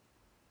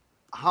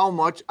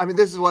much. I mean,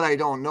 this is what I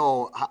don't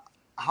know.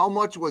 How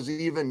much was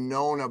even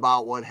known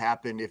about what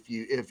happened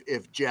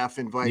if Jeff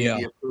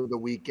invited you for the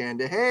weekend?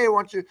 Hey,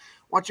 why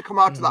don't you come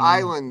out to the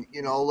island?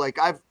 You know, like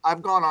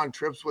I've gone on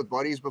trips with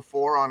buddies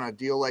before on a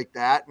deal like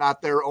that,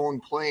 not their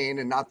own plane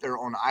and not their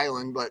own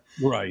island, but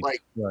right.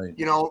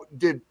 You know,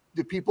 did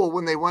people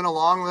when they went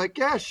along like,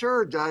 yeah,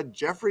 sure,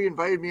 Jeffrey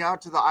invited me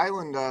out to the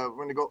island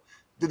when to go?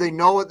 Did they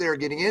know what they were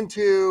getting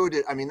into?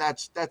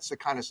 That's the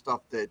kind of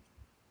stuff that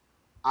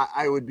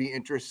I would be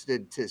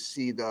interested to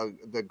see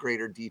the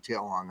greater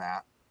detail on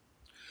that.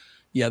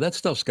 Yeah, that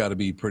stuff's got to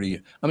be pretty.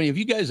 I mean, have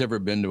you guys ever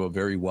been to a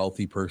very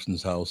wealthy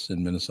person's house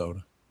in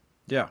Minnesota?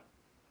 Yeah.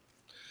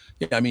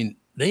 Yeah, I mean,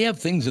 they have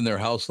things in their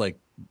house like,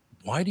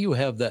 why do you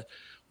have that?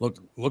 Look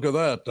at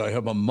that. I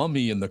have a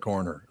mummy in the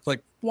corner. It's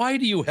like, why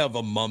do you have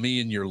a mummy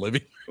in your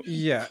living room?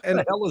 Yeah. And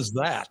what the hell is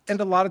that? And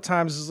a lot of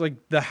times it's like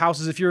the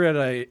houses, if you're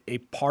at a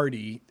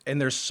party and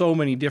there's so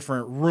many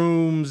different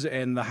rooms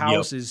and the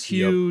house is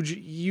huge,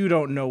 you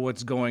don't know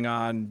what's going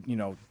on,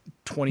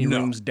 20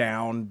 rooms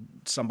down,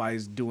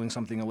 somebody's doing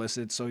something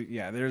illicit. So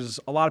yeah, there's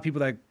a lot of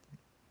people that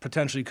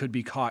potentially could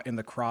be caught in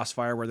the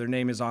crossfire where their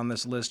name is on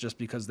this list just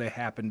because they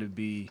happen to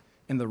be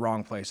in the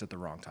wrong place at the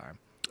wrong time.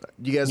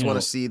 Do you guys want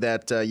to see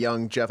that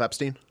young Jeff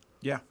Epstein?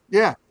 Yeah.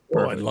 Yeah.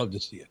 Oh, I'd love to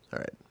see it. All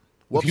right.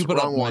 If you put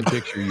up one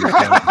picture, you can.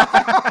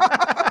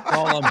 That's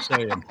all I'm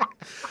saying.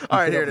 All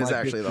right, here it is,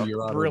 actually,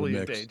 though.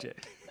 Brilliant, AJ.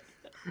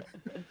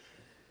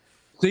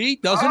 See,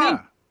 doesn't he?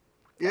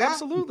 Yeah,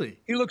 absolutely.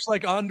 He looks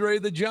like Andre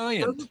the Giant.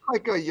 He looks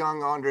like a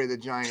young Andre the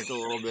Giant a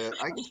little bit.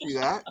 I can see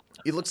that.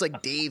 He looks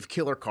like Dave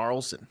Killer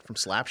Carlson from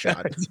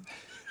Slapshot.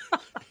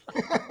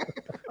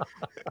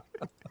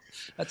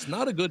 That's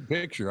not a good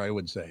picture, I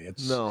would say.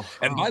 No.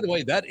 And by the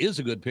way, that is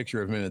a good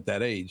picture of him at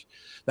that age.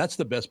 That's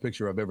the best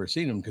picture I've ever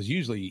seen him because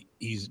usually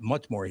he's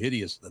much more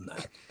hideous than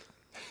that.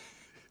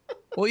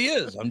 Well, he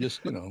is. I'm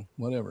just,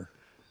 whatever.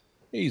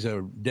 He's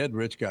a dead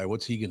rich guy.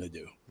 What's he going to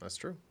do? That's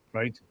true.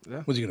 Right?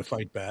 Yeah. What's he going to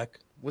fight back?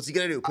 What's he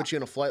going to do? Put you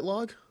in a flight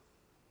log?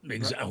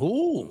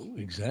 Ooh,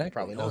 exactly.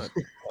 Probably not.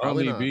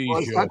 Probably not. Well,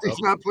 he's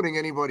not putting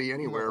anybody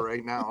anywhere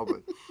right now,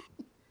 but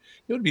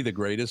it would be the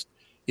greatest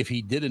if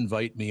he did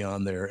invite me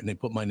on there and they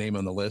put my name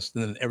on the list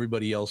and then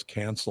everybody else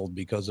canceled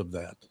because of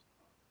that.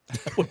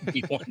 That would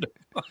be wonderful.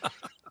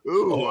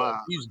 Ooh, I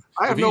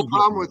have no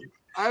problem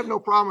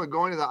with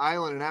going to the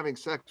island and having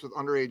sex with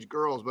underage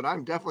girls, but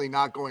I'm definitely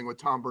not going with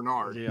Tom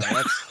Barnard. Yeah,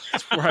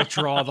 that's where I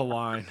draw the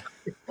line.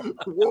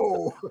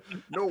 Whoa,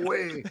 no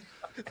way.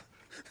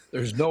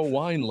 There's no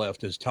wine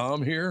left. Is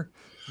Tom here?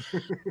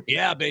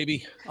 Yeah,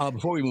 baby.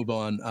 Before we move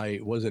on, I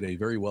was at a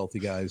very wealthy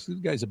guy's. This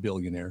guy's a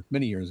billionaire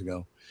many years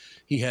ago.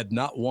 He had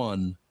not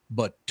one,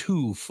 but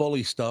two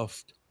fully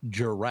stuffed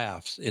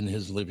giraffes in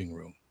his living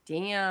room.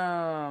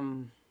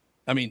 Damn.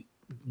 I mean,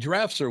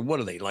 giraffes are, what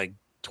are they, like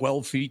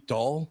 12 feet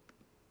tall?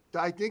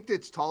 I think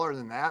it's taller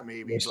than that,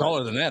 maybe. It's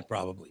taller than that,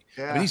 probably.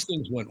 Yeah. I mean, these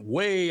things went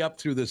way up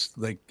through this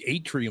like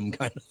atrium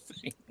kind of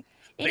thing.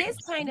 It is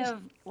kind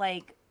of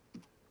like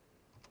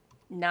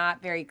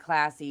not very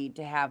classy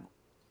to have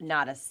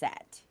not a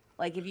set.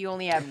 Like if you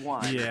only had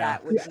one,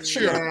 that would be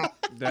sure.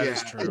 That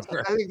is true.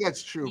 I think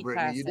that's true,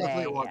 Brittany. You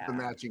definitely Say, want the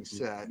matching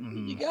set.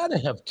 Mm-hmm. You got to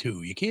have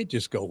two. You can't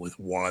just go with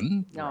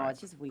one. No,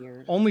 it's just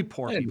weird. Only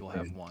poor people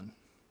have one.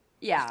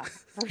 Yeah,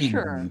 for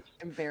sure.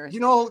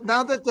 Embarrassing.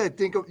 Now that I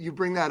think you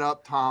bring that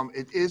up, Tom,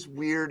 it is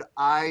weird.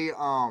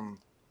 And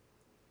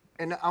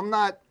I'm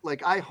not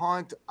like I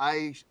hunt,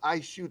 I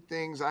shoot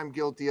things. I'm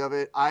guilty of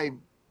it.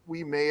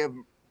 We may have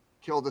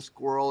killed a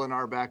squirrel in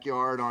our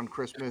backyard on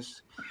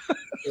Christmas.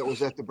 It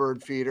was at the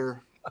bird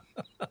feeder.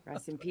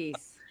 Rest in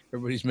peace.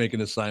 Everybody's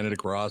making a sign of the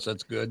cross.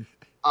 That's good.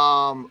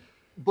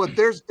 But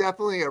there's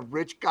definitely a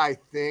rich guy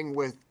thing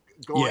with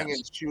going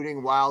and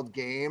shooting wild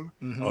game.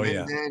 Mm-hmm. Oh,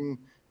 and then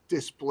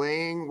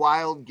displaying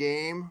wild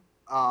game.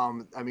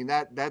 I mean,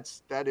 that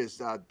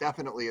is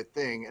definitely a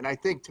thing. And I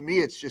think to me,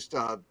 it's just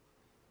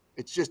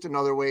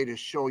another way to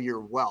show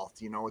your wealth.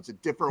 It's a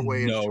different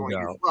way of showing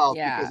your wealth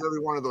because every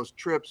one of those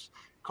trips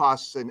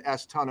costs an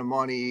S ton of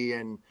money,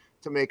 and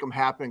to make them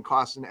happen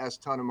costs an S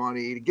ton of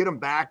money to get them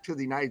back to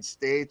the United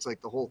States,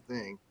 like the whole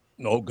thing.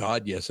 Oh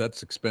God, yes,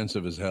 that's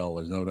expensive as hell.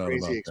 There's no doubt about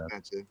that. Crazy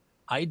expensive.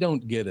 I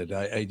don't get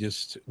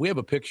it. We have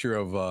a picture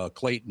of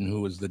Clayton,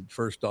 who was the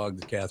first dog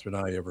that Catherine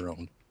and I ever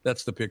owned.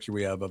 That's the picture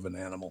we have of an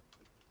animal.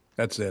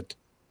 That's it.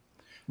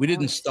 We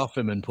didn't stuff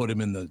him and put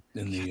him in the.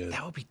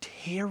 That would be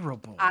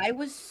terrible. I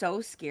was so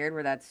scared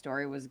where that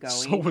story was going.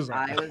 So was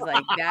I. I was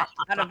like, that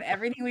out of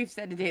everything we've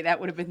said today, that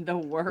would have been the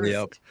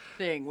worst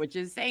thing, which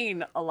is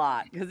saying a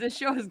lot because this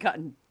show has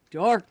gotten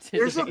dark today.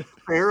 There's a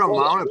fair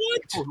amount of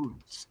people who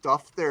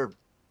stuff their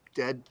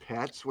dead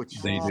pets,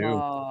 which they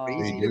do.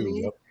 Crazy to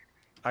me. Yep.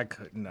 I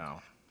could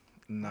no,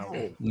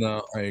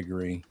 I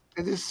agree.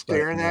 And just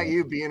staring at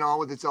you, being all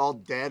with its all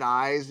dead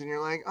eyes, and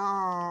you're like,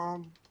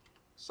 oh,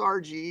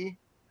 Sargy.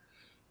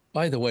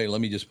 By the way,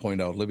 let me just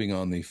point out, living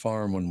on the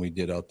farm when we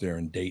did out there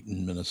in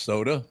Dayton,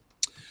 Minnesota,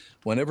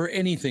 whenever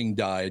anything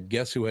died,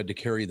 guess who had to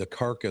carry the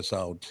carcass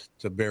out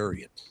to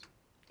bury it?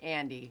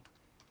 Andy.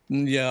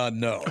 Yeah,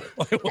 no.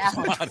 It was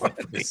not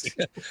Andy.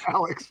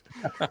 Alex.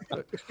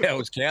 Yeah, it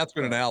was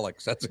Catherine and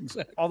Alex. That's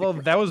exactly. Although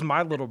that was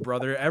my little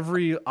brother.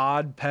 Every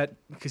odd pet,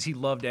 because he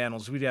loved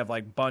animals, we'd have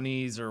like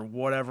bunnies or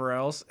whatever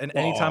else. And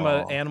anytime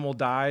an animal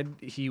died,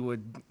 he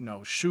would,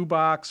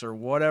 shoebox or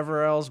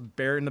whatever else,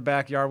 bury it in the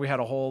backyard. We had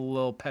a whole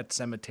little pet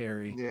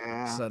cemetery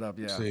set up.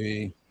 Yeah.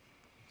 See,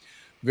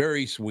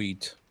 very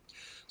sweet.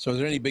 So, is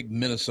there any big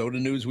Minnesota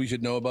news we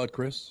should know about,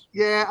 Chris?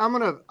 Yeah, I'm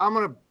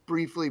gonna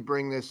briefly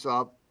bring this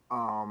up.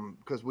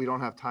 Because we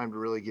don't have time to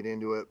really get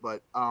into it,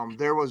 but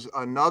there was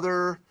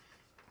another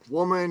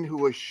woman who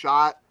was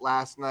shot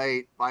last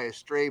night by a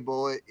stray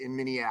bullet in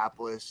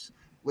Minneapolis.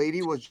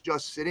 Lady was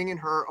just sitting in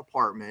her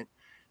apartment.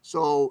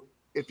 So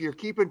if you're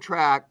keeping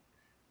track,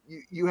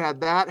 you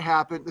had that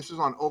happen. This is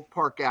on Oak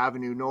Park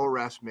Avenue, no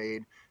arrest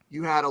made.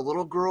 You had a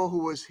little girl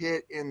who was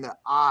hit in the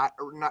eye,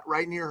 or not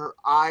right near her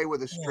eye,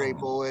 with a stray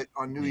bullet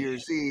on New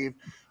Year's Eve.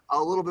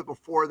 A little bit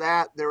before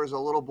that, there was a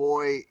little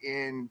boy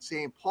in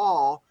St.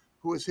 Paul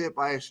who was hit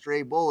by a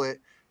stray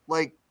bullet.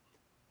 Like,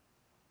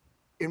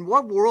 in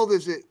what world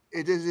is it?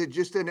 Is it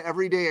just an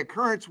everyday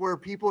occurrence where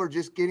people are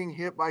just getting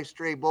hit by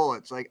stray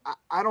bullets? Like,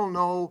 I don't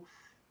know.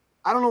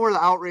 I don't know where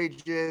the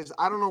outrage is.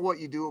 I don't know what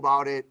you do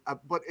about it,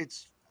 but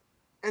it's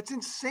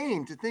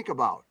insane to think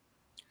about.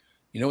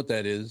 You know what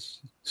that is?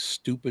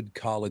 Stupid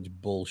college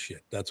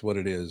bullshit. That's what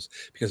it is.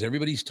 Because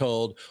everybody's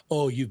told,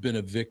 oh, you've been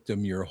a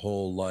victim your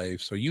whole life,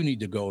 so you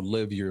need to go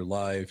live your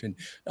life, and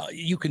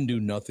you can do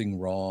nothing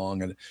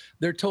wrong. And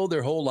they're told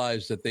their whole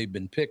lives that they've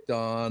been picked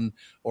on,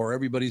 or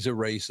everybody's a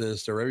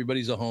racist, or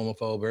everybody's a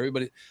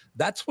homophobe.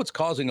 That's what's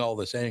causing all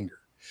this anger.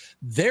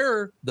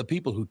 They're the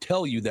people who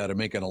tell you that are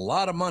making a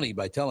lot of money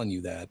by telling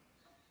you that.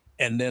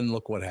 And then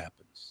look what happens.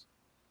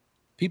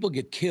 People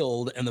get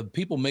killed, and the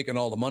people making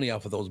all the money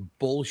off of those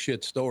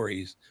bullshit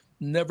stories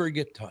never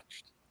get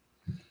touched.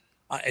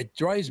 It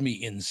drives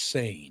me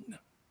insane,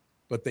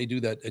 but they do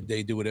that.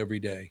 They do it every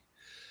day.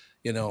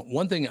 You know,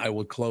 one thing I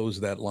would close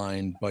that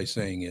line by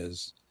saying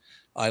is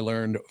I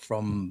learned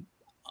from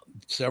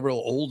several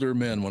older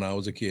men when I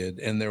was a kid,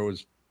 and there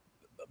was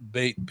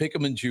pick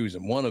them and choose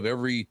them, one of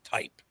every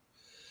type.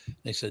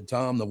 They said,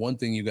 Tom, the one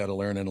thing you got to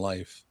learn in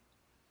life,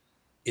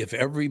 if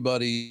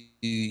everybody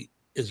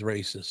is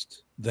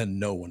racist, then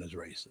no one is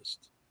racist.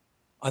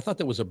 I thought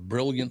that was a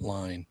brilliant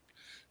line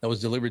that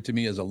was delivered to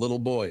me as a little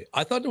boy.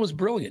 I thought it was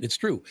brilliant. It's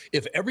true.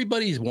 If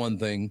everybody's one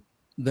thing,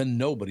 then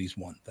nobody's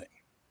one thing.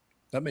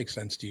 That makes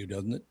sense to you,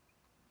 doesn't it?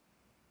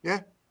 Yeah.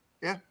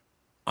 Yeah.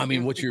 I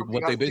mean, what they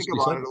basically think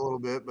about said it a little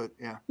bit, but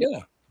yeah. Yeah.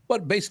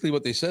 But basically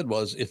what they said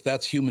was, if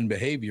that's human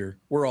behavior,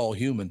 we're all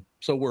human.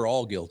 So we're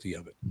all guilty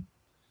of it.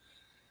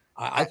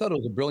 I thought it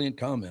was a brilliant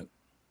comment.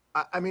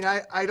 I mean,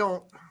 I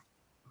don't,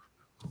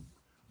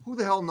 who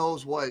the hell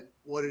knows what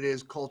it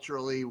is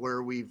culturally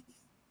where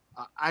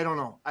I don't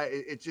know.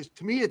 It's just,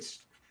 to me,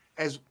 it's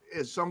as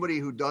somebody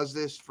who does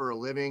this for a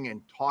living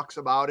and talks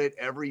about it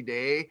every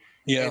day.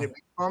 Yeah. And it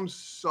becomes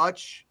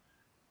such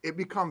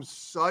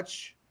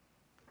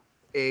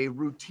a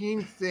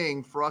routine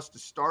thing for us to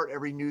start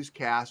every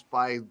newscast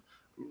by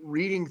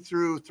reading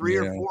through three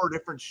or four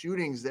different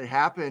shootings that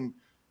happen.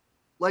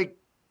 Like,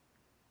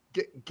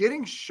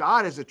 getting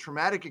shot is a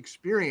traumatic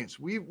experience.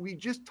 We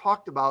just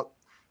talked about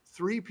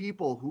 3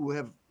 people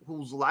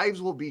whose lives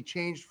will be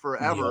changed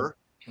forever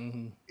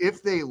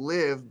if they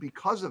live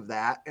because of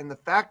that. And the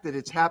fact that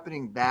it's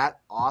happening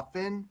that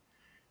often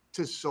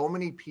to so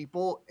many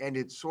people, and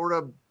it sort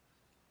of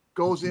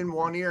goes in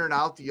one ear and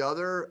out the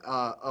other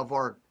of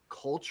our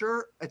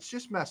culture, it's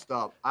just messed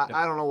up.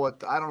 I don't know what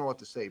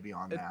to say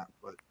beyond that.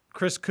 But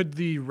Chris, could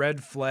the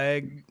red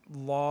flag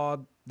law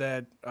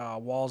that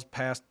Walz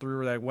passed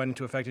through that went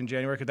into effect in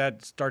January, could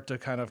that start to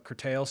kind of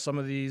curtail some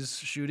of these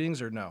shootings,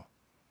 or no?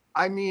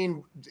 I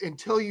mean,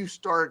 until you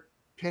start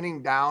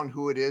pinning down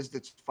who it is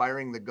that's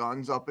firing the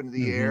guns up into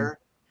the air,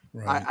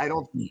 right. I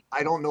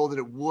don't know that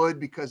it would,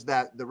 because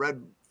that the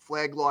red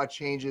flag law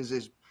changes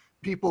is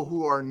people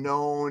who are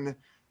known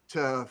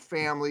to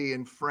family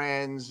and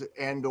friends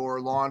and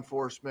or law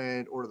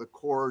enforcement or the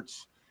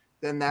courts.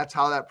 Then that's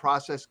how that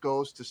process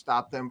goes to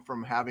stop them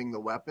from having the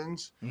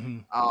weapons.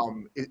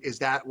 Is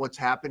that what's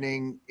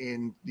happening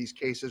in these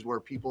cases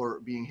where people are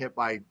being hit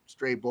by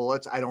stray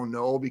bullets? I don't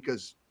know,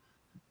 because,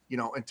 you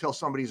know, until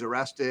somebody's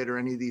arrested or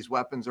any of these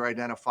weapons are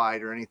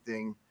identified or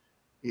anything,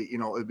 you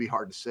know, it'd be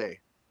hard to say.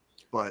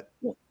 But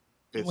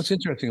what's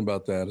interesting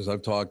about that is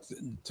I've talked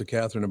to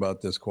Catherine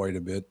about this quite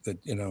a bit, that,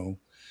 you know,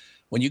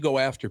 when you go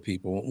after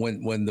people,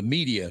 when the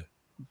media,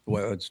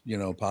 whether it's, you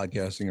know,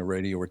 podcasting or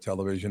radio or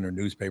television or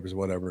newspapers or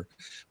whatever,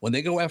 when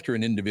they go after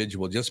an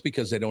individual just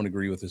because they don't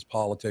agree with his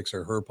politics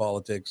or her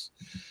politics,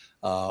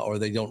 or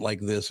they don't like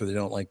this or they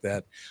don't like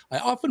that, I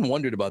often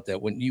wondered about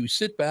that. When you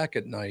sit back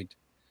at night,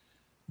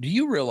 do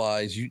you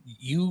realize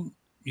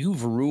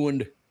you've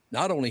ruined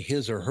not only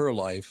his or her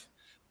life,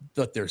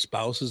 but their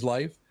spouse's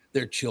life,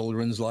 their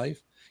children's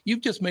life?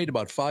 You've just made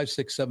about 5,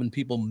 6, 7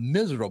 people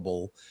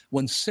miserable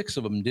when 6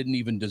 of them didn't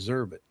even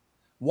deserve it.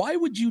 Why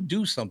would you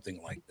do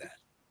something like that?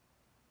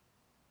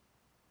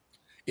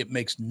 It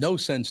makes no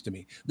sense to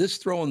me. This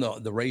throwing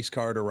the race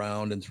card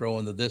around and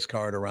throwing this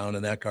card around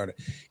and that card,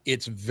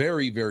 it's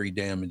very, very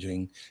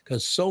damaging,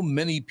 because so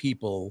many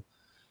people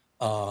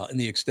in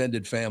the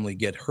extended family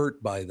get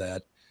hurt by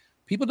that.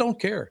 People don't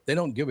care. They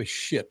don't give a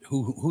shit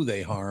who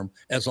they harm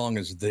as long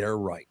as they're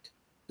right.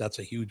 That's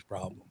a huge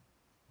problem,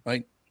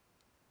 right?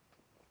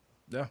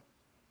 Yeah.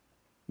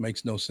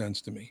 Makes no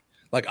sense to me.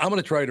 Like, I'm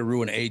going to try to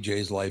ruin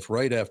AJ's life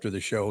right after the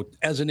show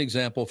as an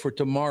example for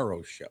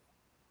tomorrow's show.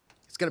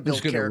 It's going to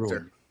build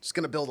character. It's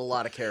going to build a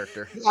lot of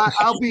character.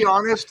 I'll be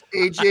honest.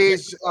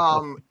 AJ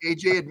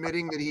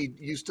admitting that he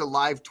used to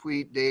live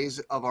tweet Days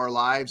of Our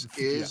Lives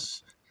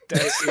is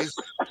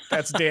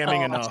that's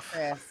damning enough.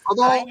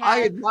 Although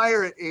I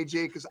admire it,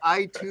 AJ, because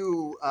I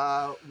too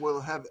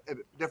will have at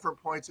different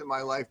points in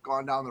my life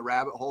gone down the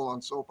rabbit hole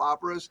on soap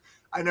operas.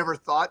 I never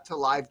thought to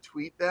live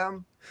tweet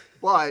them,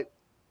 but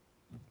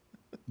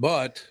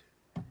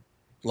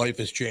life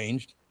has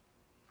changed.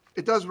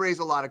 It does raise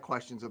a lot of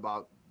questions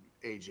about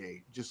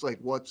AJ. Just like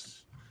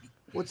what's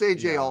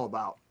AJ all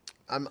about?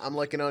 I'm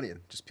like an onion.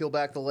 Just peel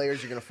back the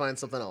layers, you're gonna find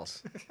something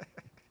else.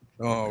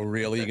 Oh,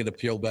 really? You're going to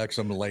peel back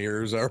some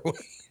layers? Are we?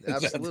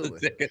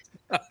 Absolutely.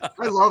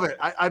 I love it.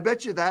 I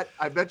bet you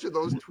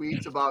those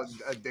tweets about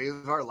Days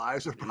of Our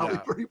Lives are probably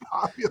pretty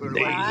popular.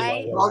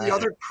 Like, all the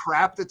other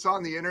crap that's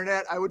on the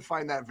internet, I would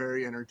find that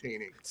very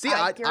entertaining. See,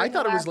 I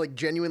thought it was like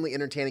genuinely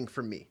entertaining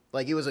for me.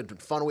 Like it was a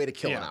fun way to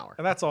kill an hour.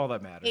 And that's all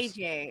that matters.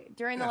 AJ,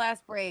 during the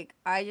last break,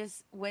 I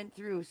just went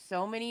through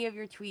so many of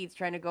your tweets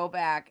trying to go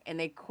back, and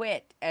they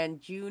quit in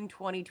June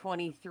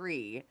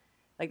 2023.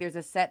 Like there's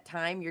a set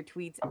time your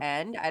tweets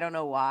end. I don't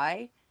know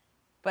why.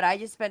 But I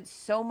just spent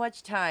so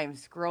much time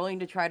scrolling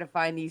to try to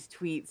find these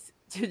tweets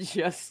to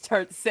just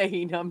start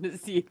saying them to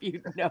see if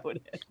you'd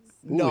notice.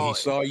 No, he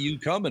saw you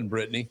coming,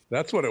 Brittany.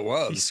 That's what it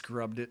was. He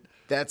scrubbed it.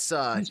 That's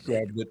he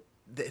scrubbed it.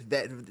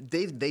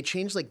 They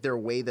changed like their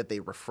way that they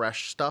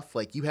refresh stuff.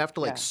 Like you have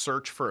to like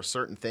search for a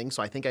certain thing.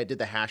 So I think I did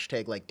the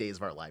hashtag like Days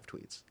of Our Live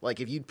tweets.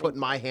 Like if you put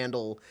my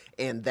handle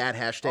and that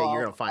hashtag,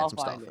 you're gonna find some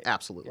stuff.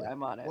 Absolutely. Yeah,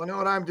 I'm on it. Well, I know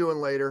what I'm doing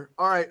later.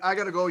 All right, I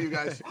gotta go, you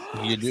guys.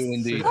 You do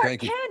indeed.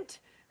 Thank you.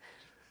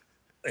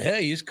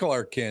 Hey, he's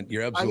Clark Kent.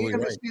 You're absolutely right. I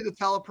need to see the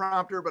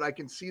teleprompter, but I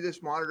can see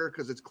this monitor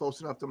because it's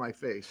close enough to my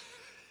face.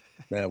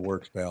 That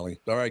works, Pally.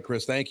 All right,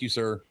 Chris. Thank you,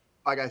 sir.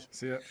 Bye, guys.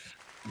 See ya.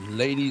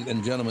 Ladies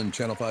and gentlemen,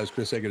 Channel 5's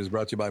Chris Eggert is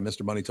brought to you by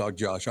Mr. Money Talk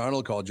Josh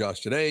Arnold. Call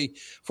Josh today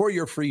for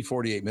your free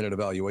 48-minute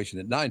evaluation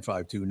at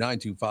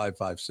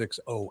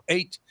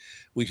 952-925-5608.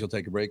 We shall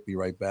take a break. Be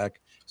right back.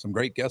 Some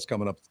great guests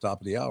coming up at the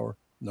top of the hour.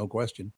 No question.